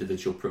on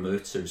individual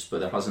promoters,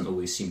 but there hasn't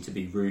always seemed to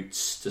be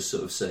routes to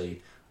sort of say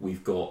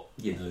we've got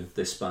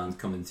this band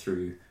coming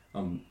through.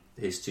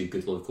 Here's 2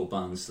 good local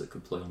bands that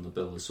could play on the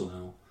bill as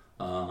well.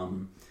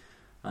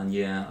 And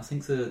I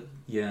think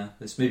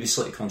it's maybe a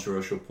slightly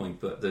controversial point,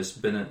 but there's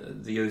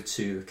been the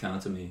O2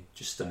 Academy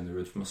just down the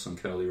road from us on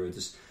Curly Road.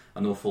 There's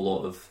an awful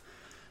lot of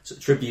sort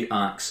of tribute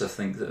acts, I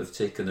think, that have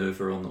taken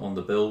over on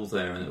the bill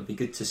there, and it would be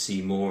good to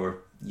see more,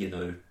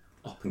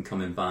 up and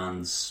coming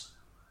bands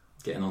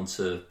getting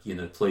onto,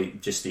 play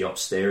just the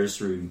upstairs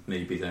room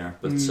maybe there,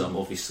 but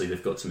obviously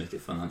they've got to make it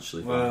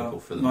financially viable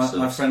for themselves.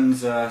 My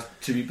friend's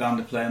tribute band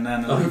are playing there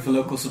and they're looking for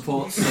local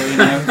support, so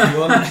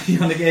if you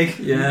want a gig.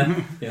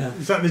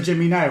 Is that the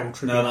Jimmy Nail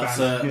tribute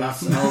band?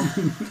 That's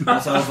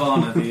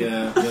Nirvana,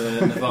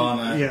 the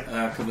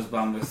Nirvana covers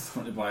band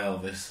fronted by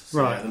Elvis. So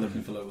they're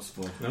looking for local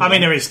support.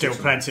 There is still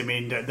plenty.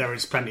 There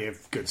is plenty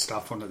of good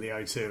stuff on at the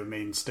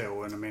O2.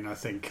 Still, and I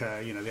think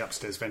the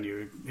upstairs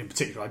venue in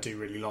particular I do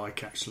really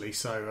like actually.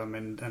 So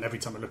and every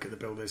time I look at the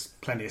bill, there's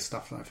plenty of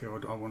stuff that I feel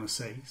I want to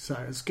see. So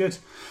it's good.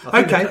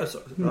 I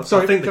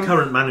think the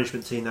current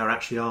management team there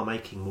actually are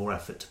making more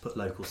effort to put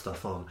local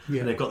stuff on.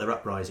 And they've got their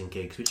Uprising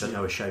gigs, which I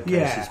know are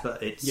showcases,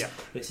 but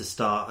it's a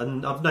start.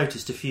 And I've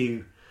noticed a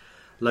few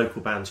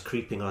local bands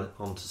creeping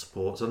onto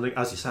supports. And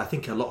as you say, I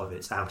think a lot of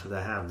it's out of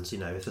their hands.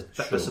 If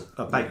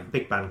a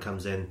big band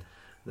comes in,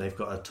 they've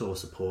got a tour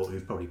support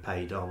who've probably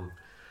paid on.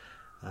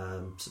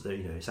 So that,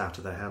 it's out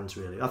of their hands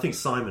really. I think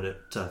Simon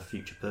at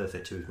Future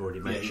Perfect, who we've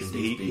already mentioned,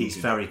 he's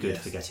very good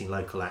for getting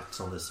local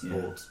acts on the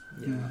support.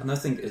 And I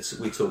think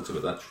we talked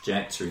about that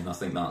trajectory, and I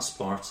think that's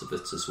part of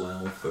it as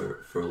well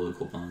for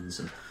local bands.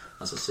 And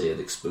as I say,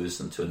 it exposed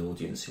them to an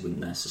audience who wouldn't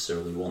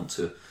necessarily want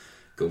to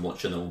go and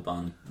watch an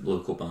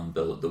local band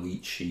bill at the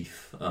Wheat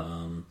Sheaf.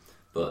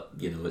 But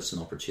it's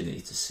an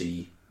opportunity to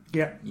see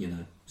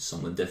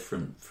something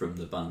different from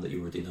the band that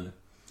you already know.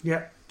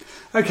 Yeah.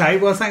 Okay.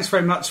 Well, thanks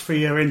very much for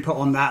your input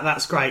on that.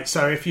 That's great.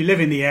 So, if you live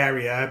in the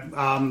area,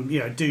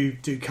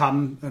 do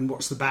come and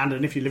watch the band.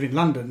 And if you live in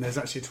London, there's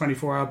actually a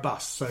 24-hour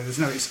bus, so there's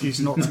no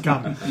excuse not to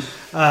come.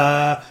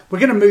 We're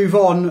going to move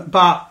on,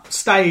 but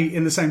stay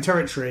in the same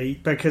territory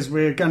because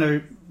we're going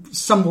to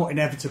somewhat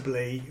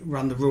inevitably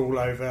run the rule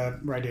over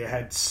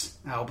Radiohead's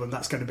album.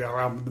 That's going to be our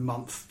album of the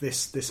month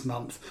this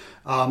month.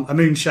 A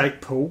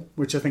Moonshaped Pool,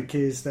 which I think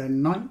is their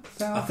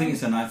 9th album. I think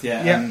it's their 9th.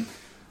 Yeah.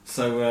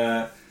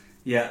 So.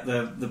 Yeah,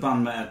 the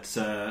band met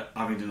at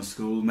Abingdon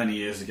School many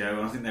years ago,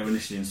 and I think they were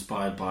initially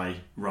inspired by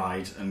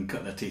Ride and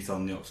cut their teeth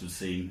on the Oxford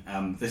scene.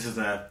 This is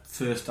their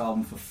first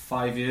album for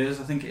 5 years,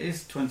 I think it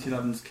is.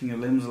 2011's King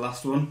of Limbs, the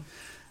last one.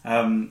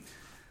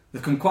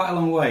 They've come quite a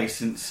long way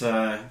since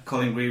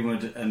Colin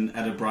Greenwood and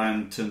Ed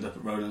O'Brien turned up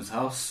at Ronan's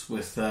house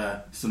with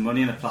some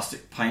money in a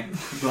plastic pint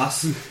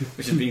glass,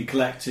 which had been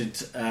collected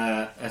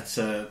at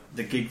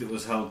the gig that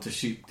was held to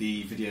shoot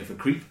the video for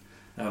Creep.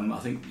 I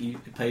think you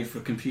paid for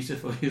a computer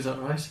for you, is that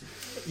right?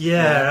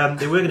 Yeah,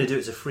 they were going to do it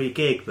as a free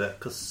gig, but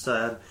because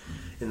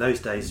in those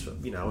days,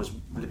 I was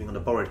living on a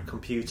borrowed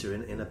computer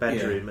in a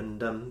bedroom,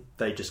 and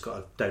they just got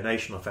a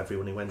donation off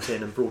everyone who went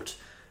in and brought,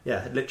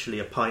 literally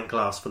a pint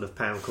glass full of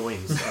pound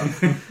coins.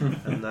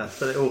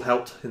 But it all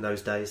helped in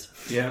those days.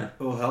 Yeah, it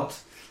all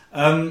helped.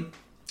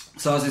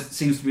 So as it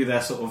seems to be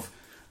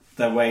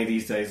their way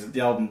these days,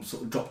 the album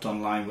sort of dropped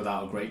online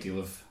without a great deal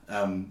of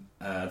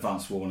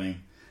advance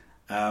warning.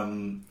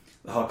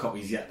 The hard copy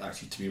is yet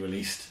actually to be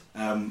released.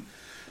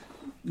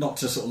 Not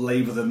to sort of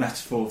labour the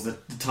metaphor of the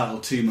title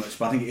too much,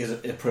 but I think it is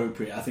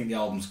appropriate. I think the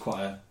album's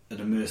quite an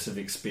immersive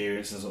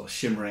experience. There's a sort of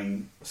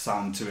shimmering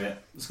sound to it.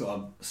 It's got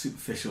a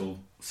superficial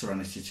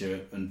serenity to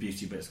it and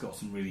beauty, but it's got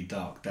some really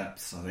dark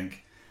depths, I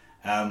think.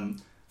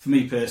 For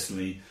me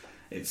personally,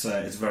 it's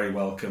very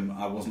welcome.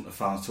 I wasn't a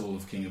fan at all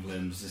of King of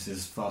Limbs. This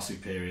is far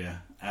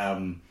superior.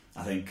 I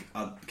think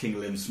King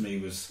of Limbs for me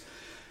was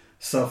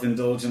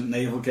self-indulgent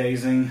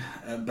navel-gazing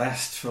at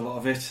best for a lot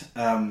of it,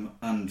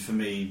 and for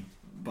me,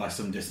 by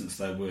some distance,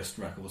 their worst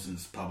record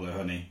since Pablo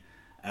Honey.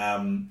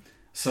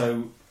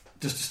 So,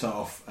 just to start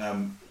off,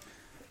 I'll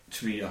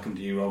come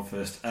to you, Rob,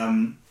 first.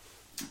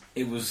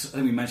 It was, I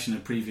think we mentioned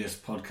in a previous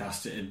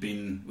podcast,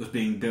 was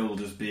being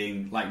billed as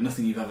being like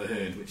nothing you've ever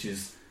heard, which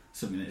is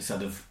something that's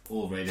said of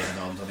all Radiohead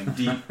albums. I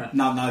think.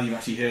 Now that you've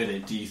actually heard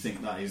it, do you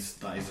think that is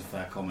a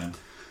fair comment?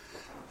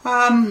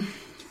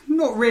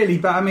 Not really,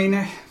 but I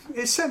mean,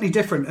 it's certainly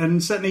different,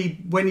 and certainly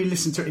when you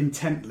listen to it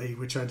intently,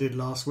 which I did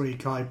last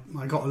week, I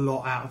got a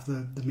lot out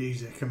of the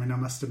music. I mean, I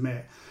must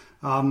admit,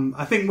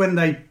 I think when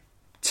they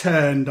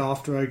turned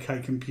after OK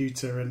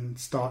Computer and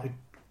started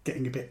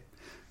getting a bit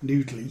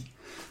noodly,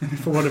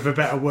 for want of a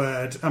better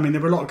word, I mean,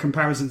 there were a lot of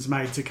comparisons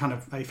made to kind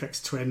of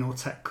Aphex Twin or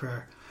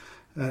Tekra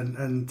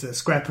and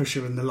Square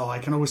Pusher and the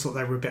like, and I always thought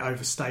they were a bit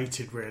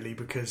overstated, really,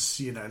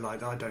 because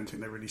I don't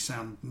think they really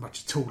sound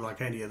much at all like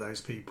any of those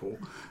people.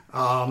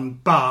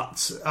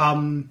 But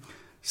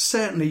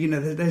certainly,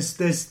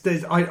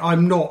 there's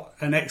I'm not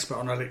an expert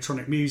on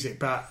electronic music,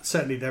 but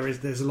certainly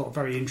there's a lot of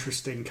very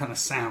interesting kind of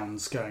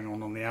sounds going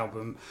on the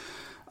album.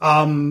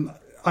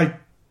 I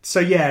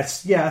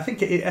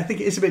think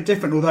it is a bit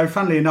different. Although,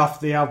 funnily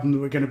enough, the album that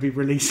we're going to be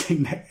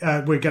releasing,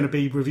 we're going to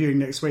be reviewing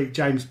next week,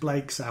 James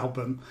Blake's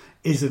album,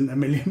 isn't a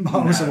million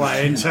miles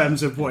away in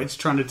terms of what it's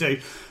trying to do.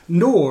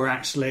 Nor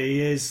actually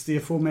is the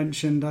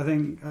aforementioned, I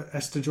think,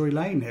 Esther Joy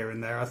Lane here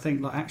and there. I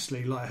think like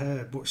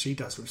her, what she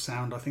does with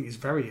sound, I think is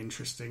very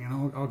interesting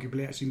and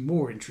arguably actually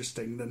more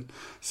interesting than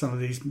some of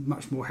these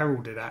much more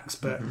heralded acts.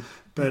 But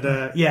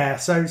I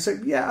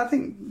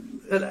think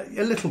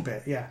a little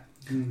bit, yeah.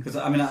 Because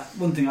I mean,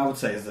 one thing I would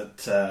say is that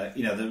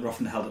they're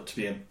often held up to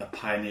be a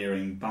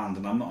pioneering band,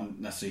 and I'm not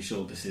necessarily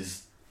sure this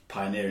is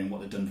pioneering.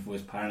 What they've done before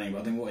is pioneering,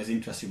 but I think what is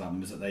interesting about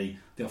them is that they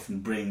often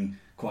bring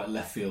quite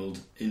left field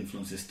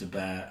influences to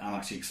bear and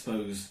actually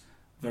expose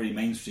very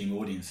mainstream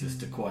audiences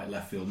to quite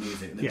left field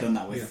music. They've done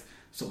that with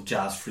sort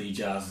of free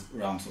jazz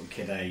around sort of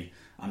Kid A,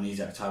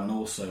 Amnesiac time, and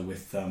also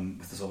with the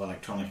sort of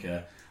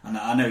electronica. And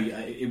I know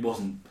it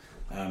wasn't.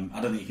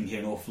 I don't think you can hear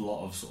an awful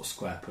lot of sort of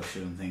Square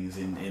Pusher and things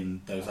in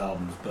those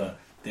albums, but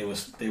they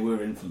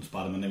were influenced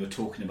by them and they were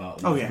talking about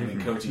them and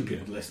encouraging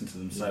people to listen to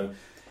them. So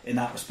in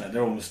that respect,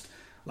 they're almost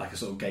like a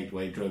sort of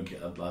gateway drug.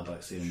 I'd like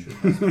to see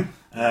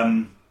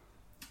them.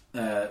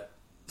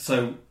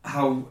 So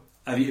how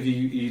have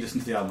you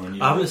listened to the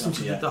album? I've listened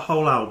to the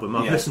whole album.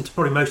 I've listened to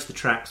probably most of the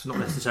tracks, not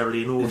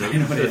necessarily in order.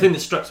 The thing that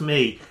struck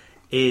me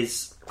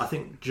is I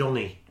think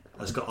Johnny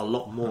has got a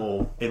lot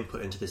more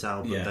input into this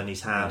album than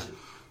he's had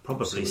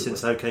probably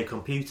since OK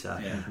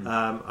Computer.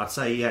 I'd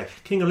say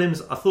King of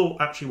Limbs I thought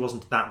actually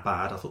wasn't that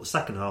bad. I thought the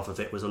second half of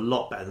it was a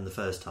lot better than the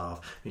first half.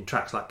 I mean,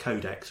 tracks like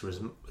Codex were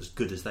as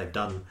good as they've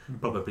done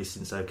probably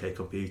since OK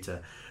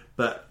Computer.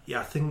 But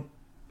I think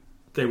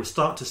they were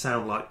starting to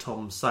sound like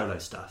Tom's solo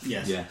stuff.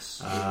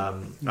 Yes.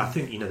 I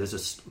think there's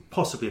a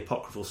possibly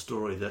apocryphal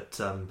story that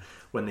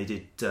when they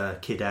did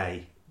Kid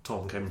A,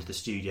 Tom came into the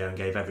studio and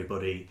gave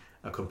everybody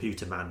a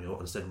computer manual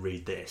and said,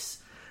 "Read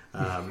this."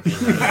 And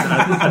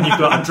you've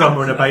got a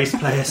drummer and a bass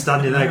player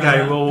standing there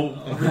going, well,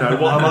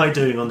 what am I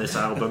doing on this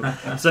album?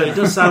 So it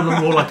does sound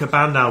more like a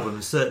band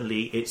album.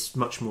 Certainly it's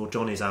much more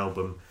Johnny's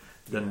album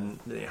than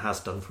it has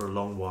done for a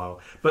long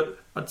while. But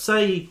I'd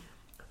say,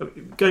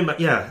 going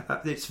back,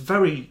 it's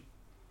very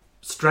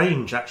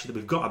strange actually that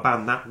we've got a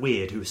band that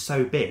weird who is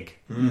so big.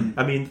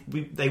 I mean,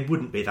 they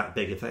wouldn't be that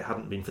big if it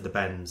hadn't been for the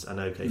Bends and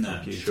OK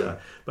Computer. Sure.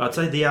 But I'd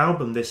say the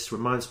album this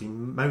reminds me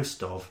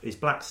most of is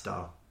Black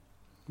Star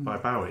by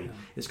Bowie.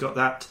 It's got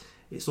that.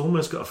 It's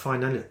almost got a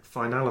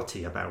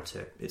finality about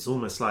it. It's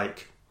almost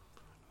like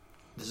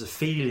there's a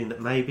feeling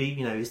that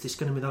maybe, is this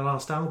going to be their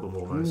last album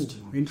almost?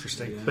 Ooh,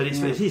 interesting. Yeah. But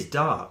it is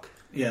dark.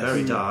 Yes.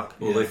 Very dark.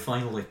 Well, they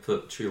finally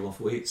put True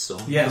Love Waits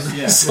on. Yes,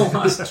 It's the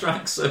last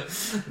track, so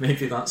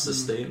maybe that's a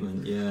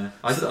statement. Yeah,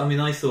 I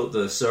thought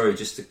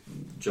just to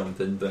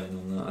jump in, Ben,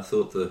 on that. I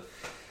thought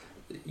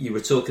you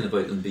were talking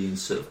about them being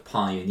sort of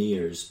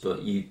pioneers,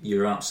 but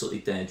you're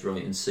absolutely dead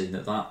right in saying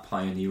that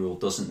pioneer role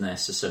doesn't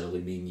necessarily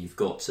mean you've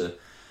got to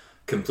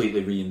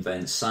completely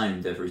reinvent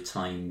sound every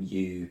time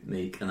you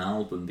make an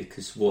album,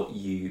 because what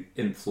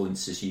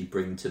influences you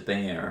bring to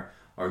bear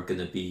are going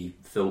to be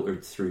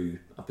filtered through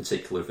a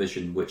particular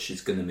vision, which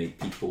is going to make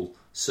people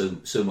so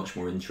much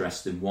more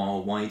interested in, wow,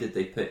 why did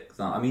they pick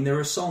that? I mean, there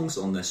are songs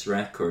on this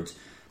record,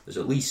 there's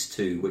at least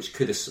 2, which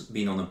could have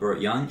been on a Burt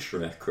Jansch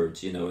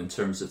record, in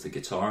terms of the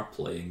guitar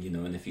playing,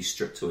 and if you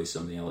stripped away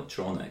some of the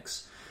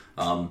electronics.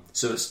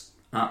 So it's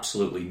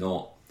absolutely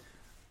not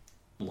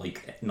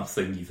like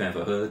nothing you've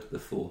ever heard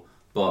before.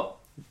 But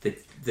they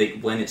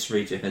when it's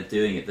Radiohead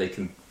doing it, they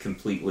can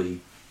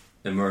completely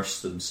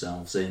immerse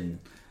themselves in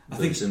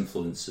those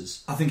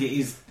influences. I think it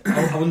is.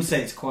 I wouldn't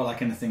say it's quite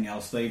like anything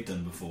else they've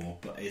done before,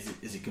 but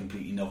is it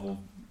completely novel?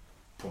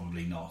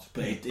 Probably not.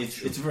 But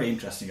it's a very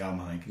interesting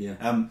album, I think.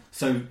 Yeah.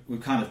 So we've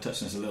kind of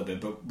touched on this a little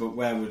bit, but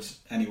where would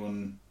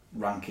anyone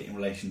rank it in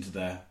relation to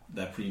their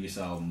previous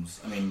albums?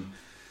 I mean,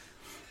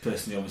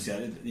 personally,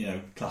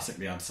 obviously,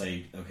 classically, I'd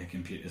say OK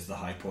Computer's the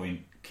high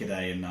point. Kid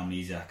A and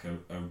Amnesiac are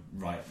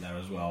right there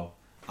as well.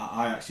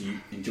 I actually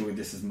enjoyed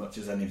this as much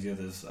as any of the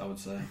others, I would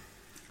say.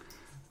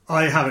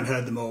 I haven't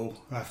heard them all,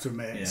 I have to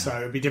admit, so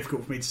it'd be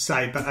difficult for me to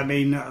say. But I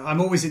mean, I'm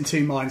always in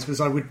two minds,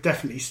 because I would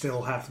definitely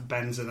still have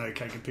Ben's and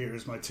OK Computer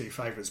as my 2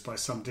 favourites by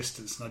some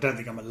distance, and I don't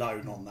think I'm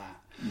alone on that.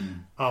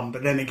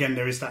 But then again,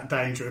 there is that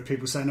danger of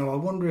people saying, "Oh, I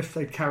wonder if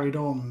they carried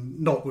on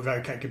not with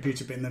OK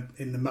Computer, but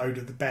in the mode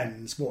of the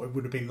Bens, what it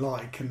would have been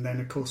like." And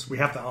then, of course, we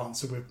have that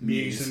answer with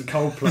Muse and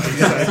Coldplay.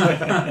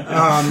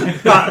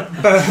 But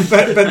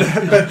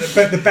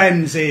the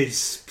Bens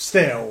is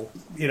still,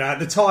 at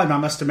the time, I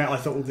must admit, I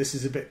thought, "Well, this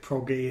is a bit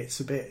proggy. It's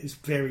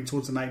veering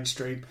towards the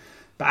mainstream."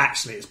 But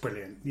actually, it's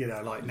brilliant.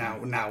 Like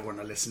now when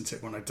I listen to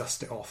it, when I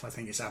dust it off, I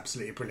think it's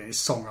absolutely brilliant. It's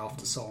song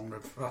after song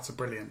of utter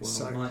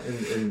brilliance. Well,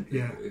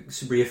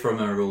 to reaffirm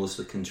our role as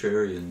the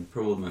contrarian,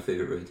 probably my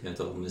favourite Radiohead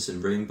album is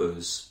In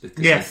Rainbows,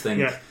 because I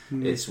think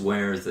it's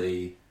where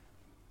they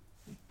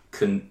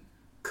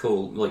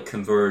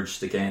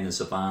converged again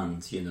as a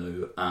band,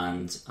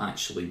 and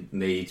actually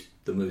made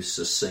the most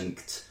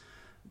succinct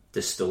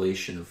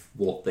distillation of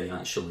what they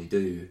actually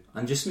do,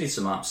 and just made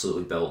some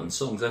absolutely belting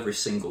songs. Every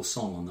single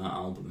song on that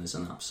album is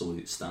an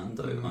absolute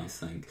standout, I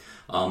think.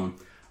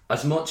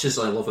 As much as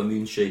I love A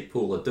Moon-Shaped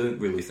Pool, I don't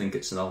really think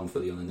it's an album for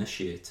the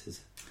uninitiated.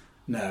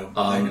 No,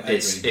 I agree.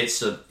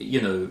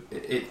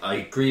 I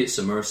agree it's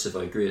immersive,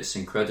 I agree it's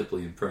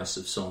incredibly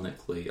impressive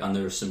sonically, and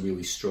there are some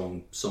really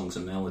strong songs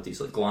and melodies,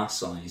 like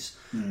Glass Eyes.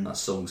 That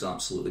song's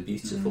absolutely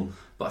beautiful.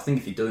 But I think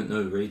if you don't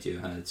know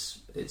Radiohead,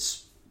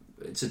 it's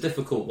a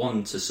difficult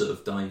one to sort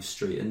of dive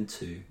straight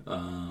into.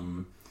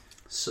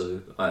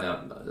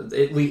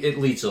 It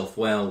leads off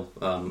well.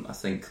 I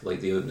think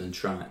like the opening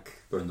track,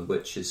 Burn the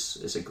Witch,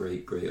 is a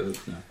great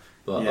opener.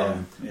 But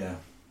yeah.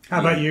 How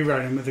about you,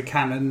 Ronan, with the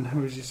Canon? What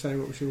would you say?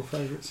 What was your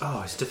favourites?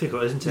 Oh, it's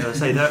difficult, isn't it? I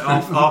say that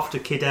after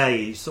Kid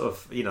A, sort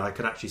of, I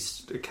could actually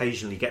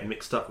occasionally get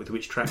mixed up with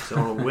which tracks are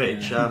on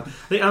which. I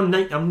think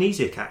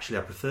Amnesiac, actually,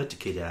 I preferred to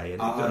Kid A,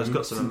 and it's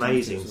got some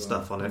amazing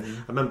stuff on it.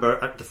 I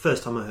remember the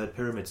first time I heard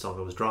Pyramid Song,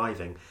 I was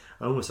driving.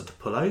 I almost had to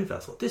pull over. I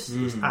thought, this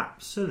is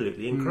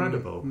absolutely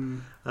incredible.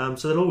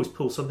 So they'll always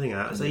pull something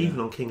out. So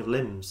even on King of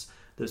Limbs,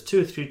 there's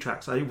 2 or 3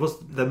 tracks. It was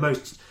the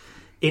most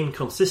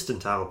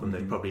inconsistent album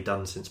they've probably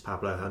done since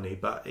Pablo Honey,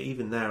 but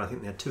even there I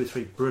think they had 2 or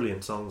 3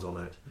 brilliant songs on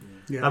it.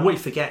 And what you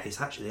forget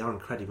is actually they are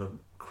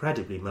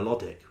incredibly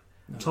melodic.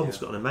 Tom's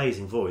got an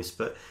amazing voice,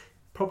 but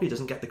probably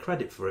doesn't get the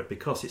credit for it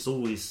because it's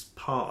always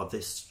part of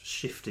this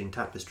shifting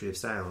tapestry of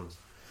sounds.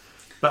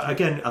 But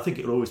again, I think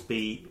it'll always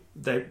be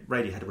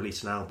Radiohead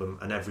release an album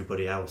and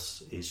everybody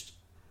else is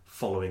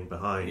following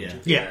behind.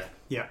 Yeah,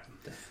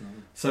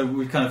 definitely. So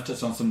we've kind of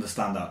touched on some of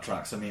the standout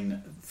tracks. I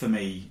mean, for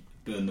me,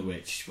 Burn the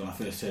Witch, when I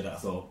first heard it, I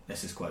thought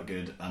this is quite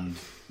good, and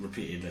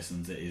repeated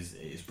listens, it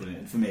is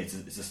brilliant. And for me, it's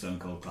a Stone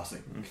Cold classic,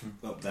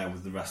 up there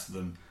with the rest of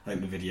them. I think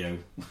the video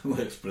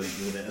works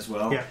brilliantly with it as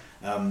well,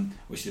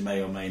 which they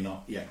may or may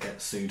not yet get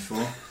sued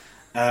for.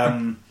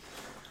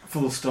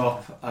 Full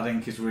Stop, I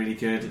think, is really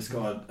good. It's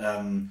got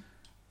a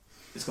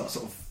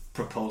sort of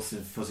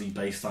propulsive, fuzzy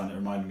bass line that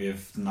reminded me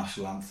of the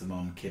national anthem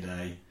on Kid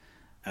A.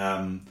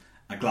 And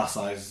Glass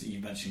Eyes,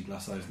 you mentioned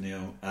Glass Eyes,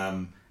 Neil.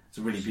 It's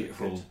a really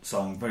beautiful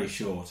song, very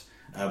short.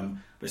 But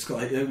it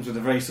opens with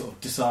a very sort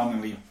of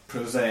disarmingly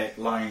prosaic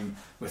line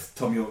with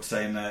Tom York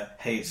saying,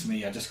 "Hey, it's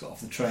me, I just got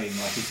off the train."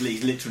 Like he's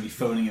literally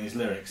phoning in his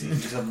lyrics. He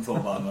just hasn't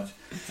thought about it much.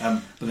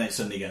 But then it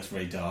suddenly gets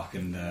very dark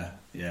and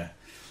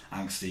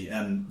angsty.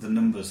 And The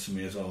Numbers for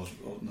me as well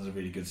is a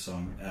really good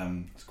song.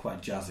 It's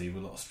quite jazzy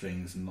with a lot of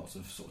strings and lots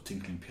of sort of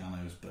tinkling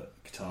pianos, but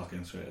guitar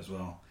going through it as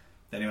well.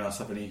 Anyone else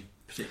have any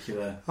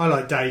particular? I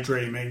like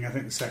Daydreaming. I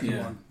think the second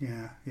Yeah. one.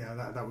 Yeah,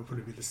 that would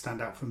probably be the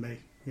standout for me.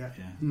 Yeah.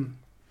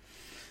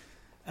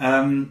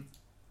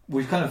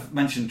 We've kind of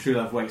mentioned True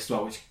Love Waits as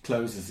well, which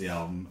closes the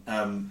album.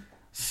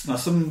 Now,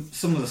 some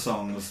of the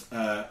songs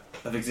have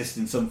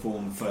existed in some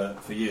form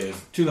for years.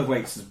 True Love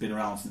Waits has been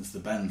around since the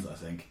Bends, I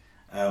think,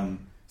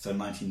 so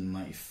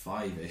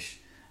 1995-ish.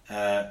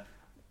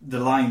 The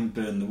line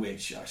 "Burn the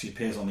Witch" actually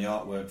appears on the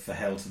artwork for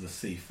Hail to the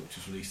Thief, which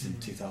was released in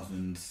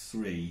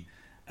 2003.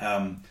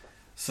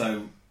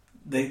 So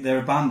they're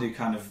a band who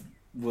kind of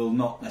will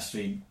not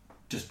necessarily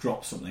just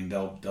drop something.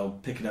 They'll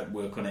pick it up,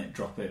 work on it,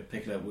 drop it,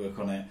 pick it up, work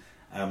on it.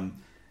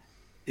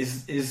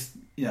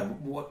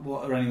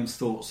 What are anyone's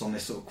thoughts on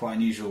this sort of quite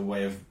unusual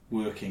way of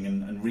working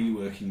and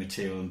reworking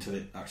material until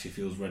it actually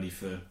feels ready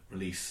for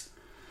release?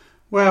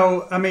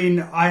 Well, I mean,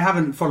 I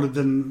haven't followed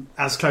them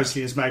as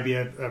closely as maybe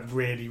a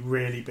really,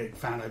 really big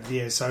fan over the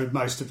years, so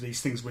most of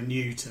these things were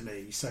new to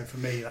me. So for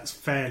me, that's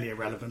fairly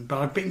irrelevant.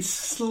 But I've been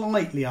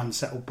slightly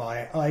unsettled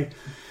by it.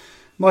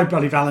 My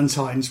Bloody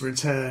Valentine's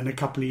return a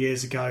couple of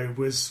years ago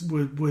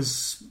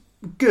was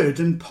good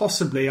and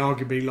possibly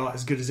arguably like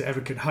as good as it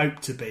ever could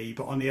hope to be.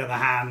 But on the other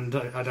hand,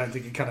 I don't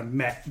think it kind of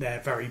met their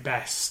very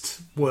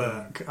best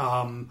work.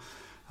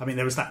 I mean,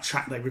 there was that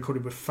track they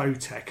recorded with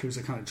Fotek, who was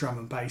a kind of drum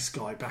and bass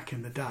guy back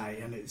in the day,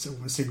 and it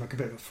almost seemed like a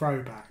bit of a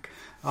throwback.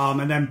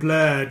 And then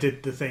Blur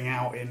did the thing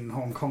out in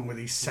Hong Kong with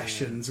these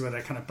sessions where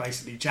they're kind of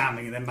basically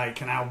jamming and then make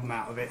an album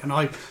out of it. And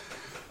I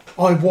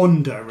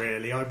wonder,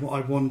 really, I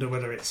wonder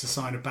whether it's a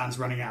sign of bands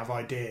running out of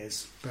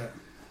ideas. But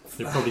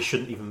they probably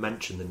shouldn't even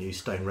mention the new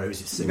Stone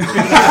Roses single.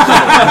 I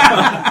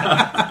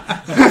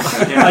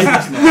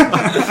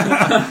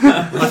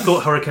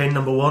thought Hurricane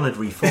Number 1 had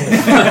reformed.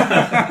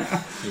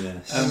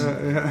 Yes.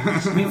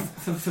 I mean,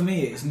 for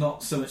me, it's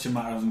not so much a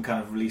matter of them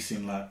kind of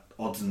releasing like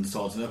odds and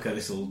sods. Okay,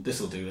 this will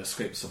do. Let's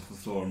scrape this off the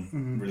floor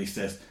and release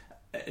this.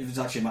 It was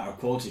actually a matter of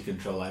quality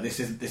control. Like this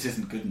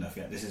isn't good enough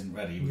yet. This isn't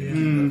ready.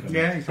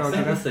 I think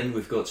the thing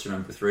we've got to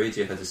remember with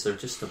Radiohead is they're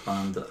just a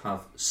band that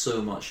have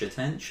so much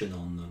attention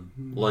on them.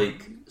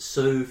 Like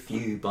so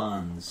few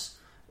bands.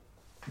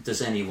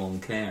 Does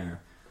anyone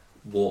care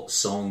what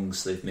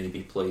songs they've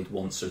maybe played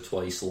once or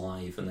twice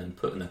live and then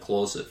put in a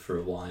closet for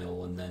a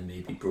while and then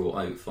maybe brought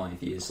out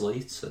 5 years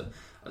later?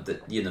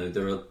 That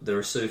there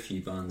are so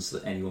few bands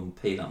that anyone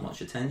pay that much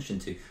attention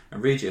to,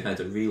 and Radiohead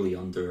are really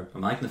under a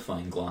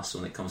magnifying glass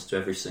when it comes to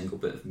every single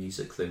bit of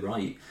music they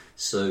write.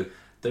 So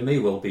there may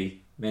well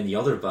be many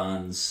other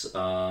bands, who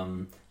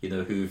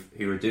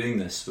are doing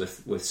this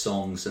with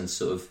songs and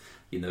sort of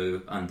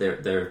and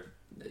they're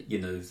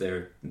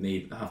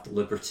may have the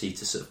liberty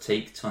to sort of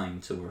take time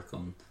to work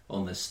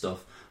on this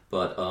stuff,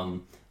 but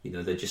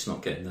they're just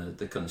not getting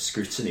the kind of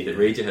scrutiny that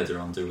Radiohead are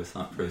under with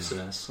that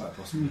process. Quite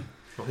possibly.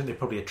 I think they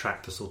probably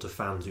attract the sort of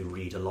fans who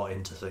read a lot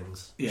into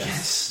things.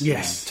 Yes.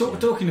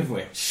 Talking of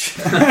which,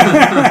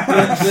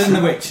 Burn the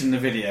Witch in the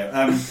video.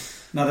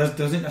 Now, there was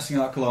an interesting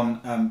article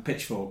on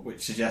Pitchfork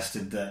which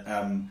suggested that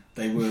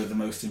they were the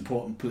most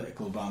important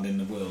political band in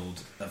the world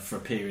for a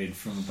period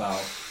from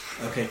about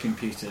OK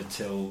Computer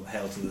till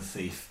Hail to the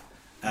Thief,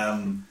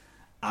 and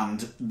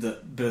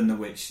that Burn the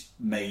Witch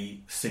may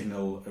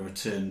signal a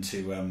return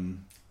to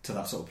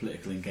that sort of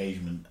political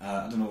engagement.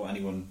 I don't know what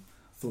anyone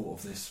thought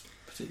of this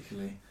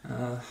particularly.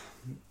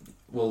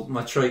 Well,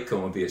 my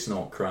trite-con would be it's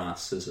not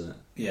crass, is it?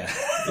 Yeah.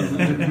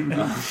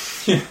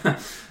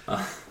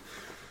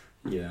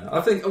 Yeah, I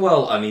think.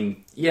 Well, I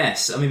mean,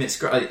 yes. I mean, it's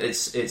great.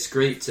 It's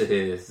great to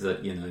hear that.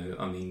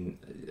 I mean,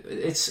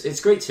 it's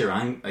great to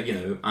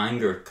hear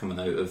anger coming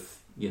out of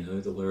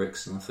the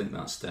lyrics, and I think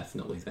that's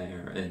definitely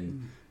there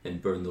in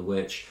Burn the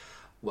Witch.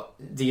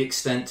 The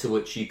extent to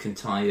which you can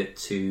tie it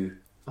to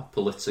a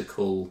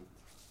political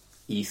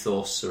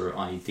ethos or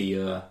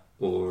idea,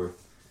 or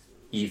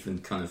even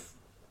kind of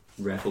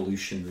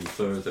revolutionary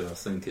further, I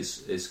think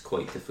is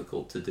quite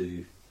difficult to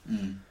do.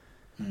 I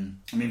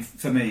mean,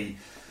 for me,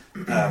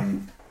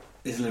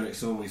 his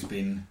lyrics have always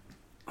been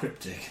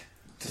cryptic,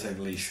 to say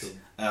the least. Sure.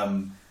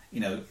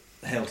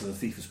 Hail to the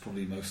Thief is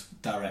probably the most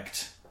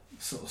direct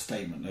sort of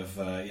statement of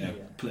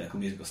political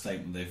musical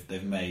statement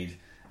they've made,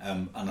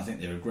 and I think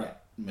they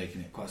regret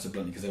making it quite so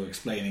bluntly, because they were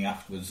explaining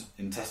afterwards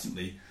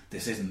incessantly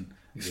this isn't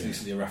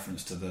exclusively a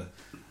reference to the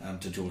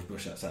to George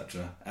Bush,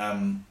 etc.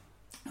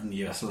 And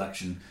the US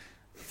election.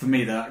 For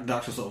me, the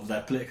actual sort of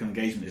their political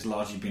engagement has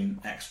largely been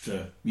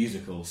extra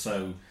musical.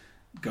 So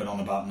going on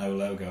about No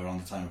Logo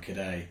around the time of Kid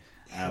A,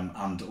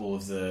 and all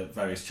of the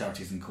various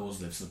charities and causes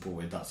they've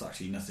supported, that's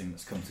actually nothing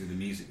that's come through the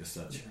music as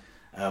such.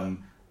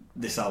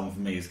 This album for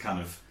me is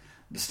kind of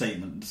the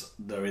statements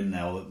that are in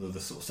there, or the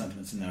sort of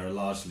sentiments in there, are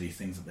largely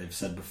things that they've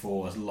said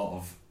before. There's a lot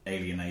of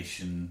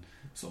alienation,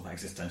 sort of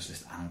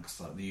existentialist angst,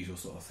 like the usual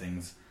sort of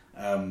things.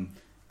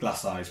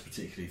 Glass Eyes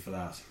particularly for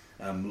that.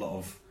 A lot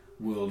of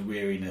world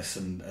weariness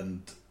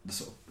and the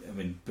sort of,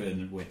 Burn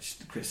the Witch,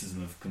 the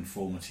criticism of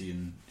conformity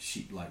and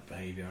sheep-like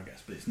behaviour, I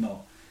guess. But it's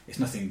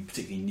nothing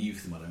particularly new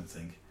for them, I don't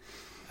think.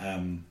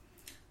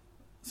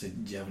 So,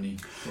 do you have any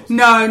thoughts?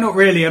 No, not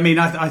really. I mean,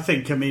 I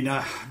think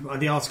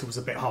the article was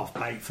a bit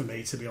half-baked for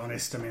me, to be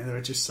honest. I mean, there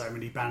are just so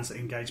many bands that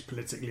engage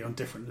politically on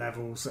different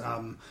levels.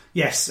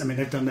 Yes, I mean,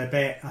 they've done their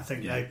bit. I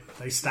think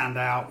they stand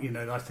out. You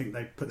know, I think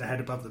they put their head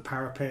above the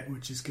parapet,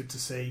 which is good to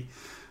see.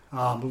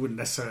 But wouldn't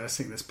necessarily. I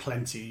think there's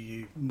plenty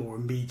you more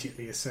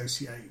immediately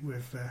associate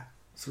with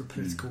sort of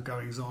political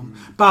goings on.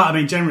 But I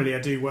mean, generally,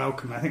 I do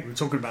welcome. I think we were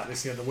talking about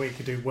this the other week.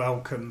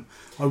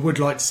 I would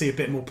like to see a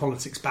bit more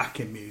politics back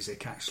in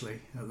music.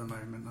 Actually, at the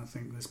moment, I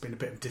think there's been a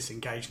bit of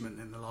disengagement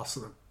in the last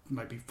sort of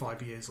maybe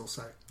 5 years or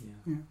so.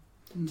 Yeah.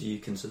 Do you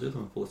consider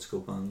them a political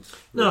band?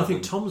 No, I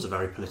think Tom's a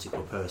very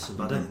political person,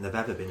 but I don't think they've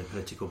ever been a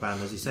political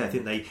band. As you say, I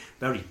think they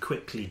very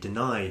quickly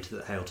denied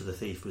that Hail to the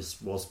Thief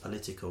was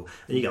political.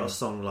 And you get a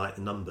song like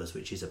The Numbers,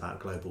 which is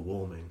about global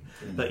warming.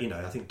 But,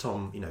 I think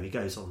Tom, he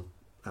goes on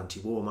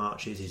anti-war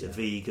marches, he's a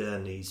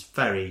vegan, he's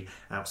very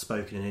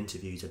outspoken in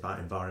interviews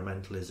about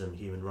environmentalism,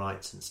 human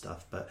rights and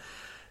stuff. But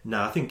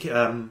no, I think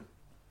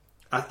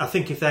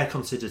if they're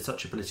considered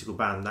such a political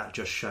band, that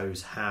just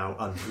shows how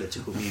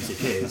unpolitical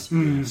music is.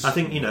 I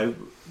think,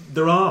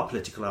 there are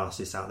political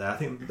artists out there. I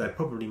think they're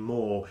probably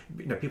more,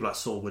 people like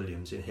Saul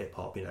Williams in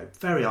hip-hop,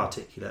 very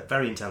articulate,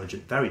 very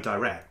intelligent, very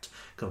direct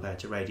compared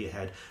to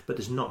Radiohead, but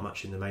there's not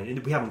much in the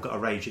main. We haven't got a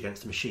Rage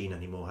Against the Machine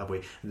anymore, have we?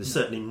 And there's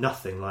certainly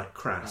nothing like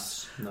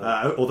Crass.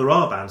 No. Or there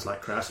are bands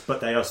like Crass,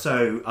 but they are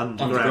so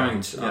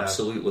underground.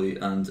 Absolutely.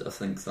 And I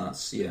think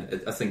that's,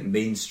 I think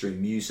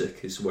mainstream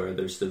music is where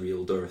there's the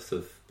real dearth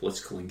of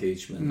political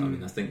engagement. I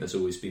mean, I think there's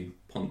always been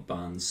punk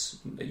bands,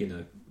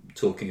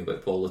 talking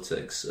about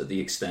politics. The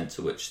extent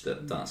to which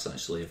that's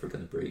actually ever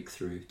going to break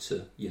through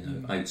to,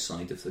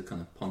 outside of the kind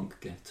of punk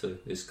ghetto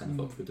is kind of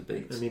up for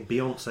debate. I mean,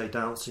 Beyonce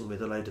dancing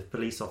with a load of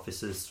police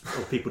officers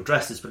or people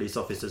dressed as police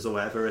officers or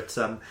whatever at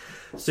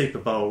Super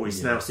Bowl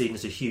is now seen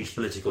as a huge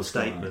political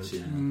statement.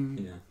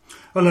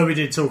 Although we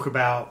did talk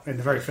about in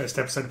the very first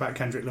episode about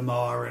Kendrick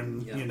Lamar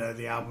and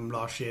the album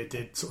last year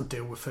did sort of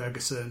deal with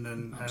Ferguson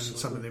and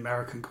some of the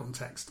American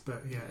context,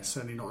 but it's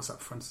certainly not as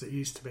upfront as it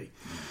used to be.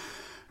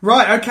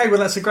 Right, okay, well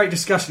that's a great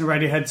discussion of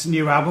Radiohead's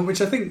new album,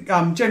 which I think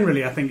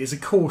generally is a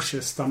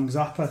cautious thumbs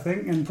up, I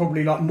think, and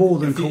probably like more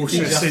than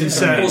cautious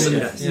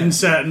in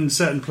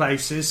certain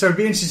places. So I'd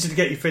be interested to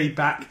get your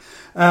feedback.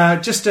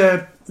 Just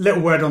a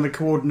little word on the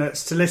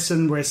coordinates. To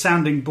listen, we're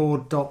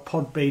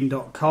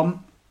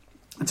soundingboard.podbean.com.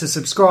 To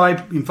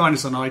subscribe, you can find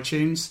us on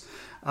iTunes,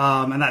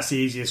 and that's the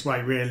easiest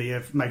way really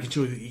of making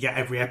sure that you get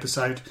every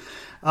episode.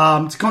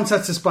 To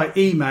contact us by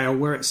email,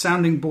 we're at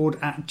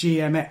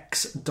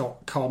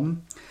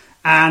soundingboard@gmx.com.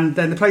 And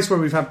then the place where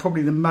we've had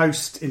probably the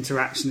most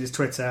interaction is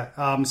Twitter.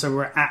 So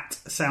we're at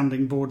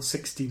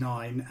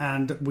soundingboard69,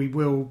 and we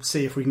will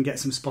see if we can get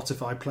some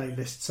Spotify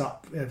playlists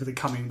up over the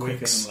coming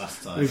weeks. Than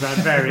last time. We've had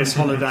various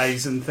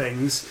holidays and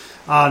things.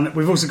 And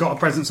we've also got a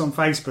presence on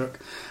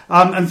Facebook.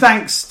 And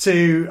thanks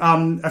to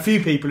a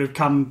few people who've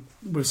come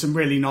with some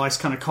really nice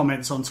kind of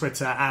comments on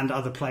Twitter and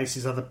other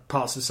places, other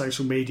parts of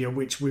social media,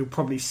 which we'll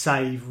probably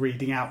save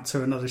reading out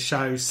to another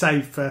show,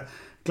 save for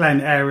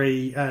Glenn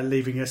Airy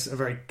leaving us a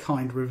very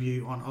kind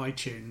review on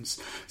iTunes.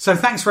 So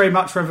thanks very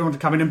much for everyone to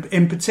come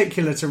in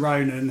particular to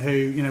Ronan,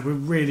 who we're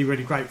really,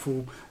 really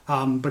grateful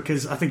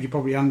because I think he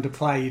probably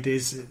underplayed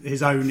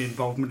his own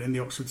involvement in the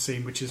Oxford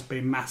scene, which has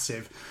been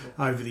massive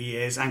over the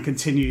years and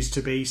continues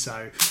to be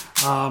so.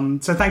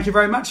 So thank you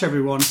very much,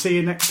 everyone. See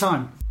you next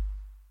time.